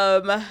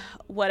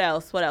 What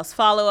else?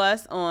 Follow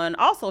us on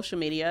all social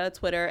media.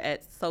 Twitter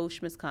at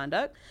Social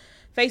Misconduct.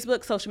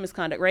 Facebook, Social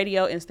Misconduct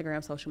Radio.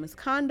 Instagram, Social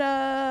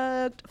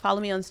Misconduct. Follow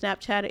me on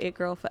Snapchat at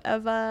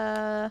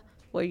itgirlforever,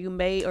 where you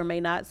may or may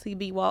not see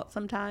B Walt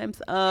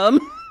sometimes.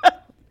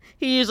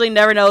 He usually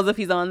never knows if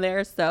he's on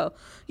there, so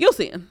you'll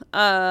see him.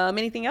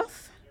 Anything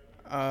else?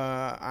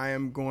 I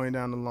am going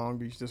down to Long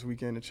Beach this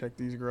weekend to check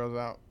these girls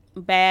out.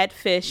 Bad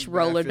Fish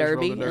Roller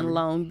Derby in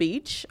Long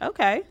Beach.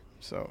 Okay.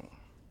 So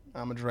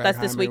I'm gonna drag. That's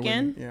this Jaime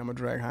weekend? With me. Yeah, I'm gonna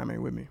drag Jaime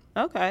with me.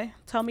 Okay.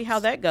 Tell me how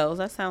that goes.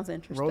 That sounds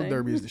interesting. Roller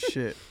derby is the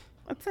shit.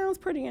 That sounds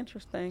pretty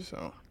interesting.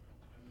 So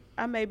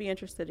I may be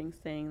interested in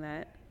seeing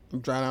that. you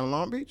drive down to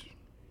Long Beach.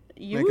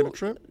 You, Making a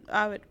trip?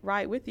 I would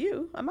ride with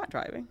you. I'm not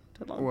driving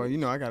to Long Well, Beach. you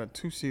know I got a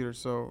 2-seater,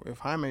 so if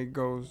Jaime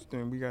goes,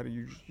 then we got to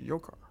use your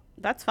car.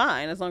 That's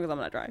fine as long as I'm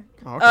not driving.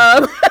 Oh,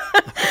 okay.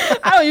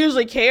 I don't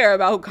usually care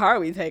about who car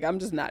we take. I'm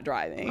just not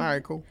driving. All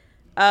right, cool.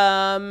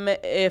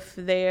 If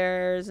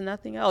there's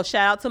nothing else,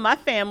 shout out to my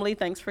family.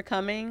 Thanks for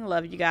coming.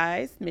 Love you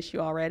guys. Miss you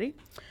already.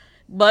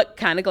 But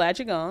kind of glad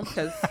you're gone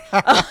because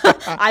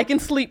I can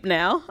sleep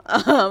now.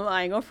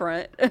 I ain't gonna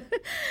front.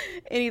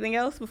 Anything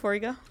else before you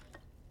go?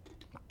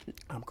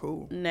 I'm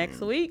cool.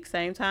 Next week,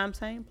 same time,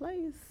 same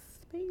place.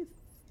 Peace.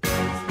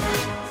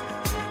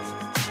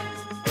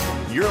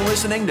 You're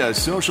listening to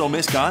Social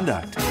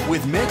Misconduct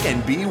with Mick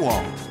and B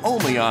Walt,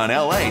 only on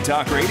LA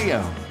Talk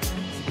Radio.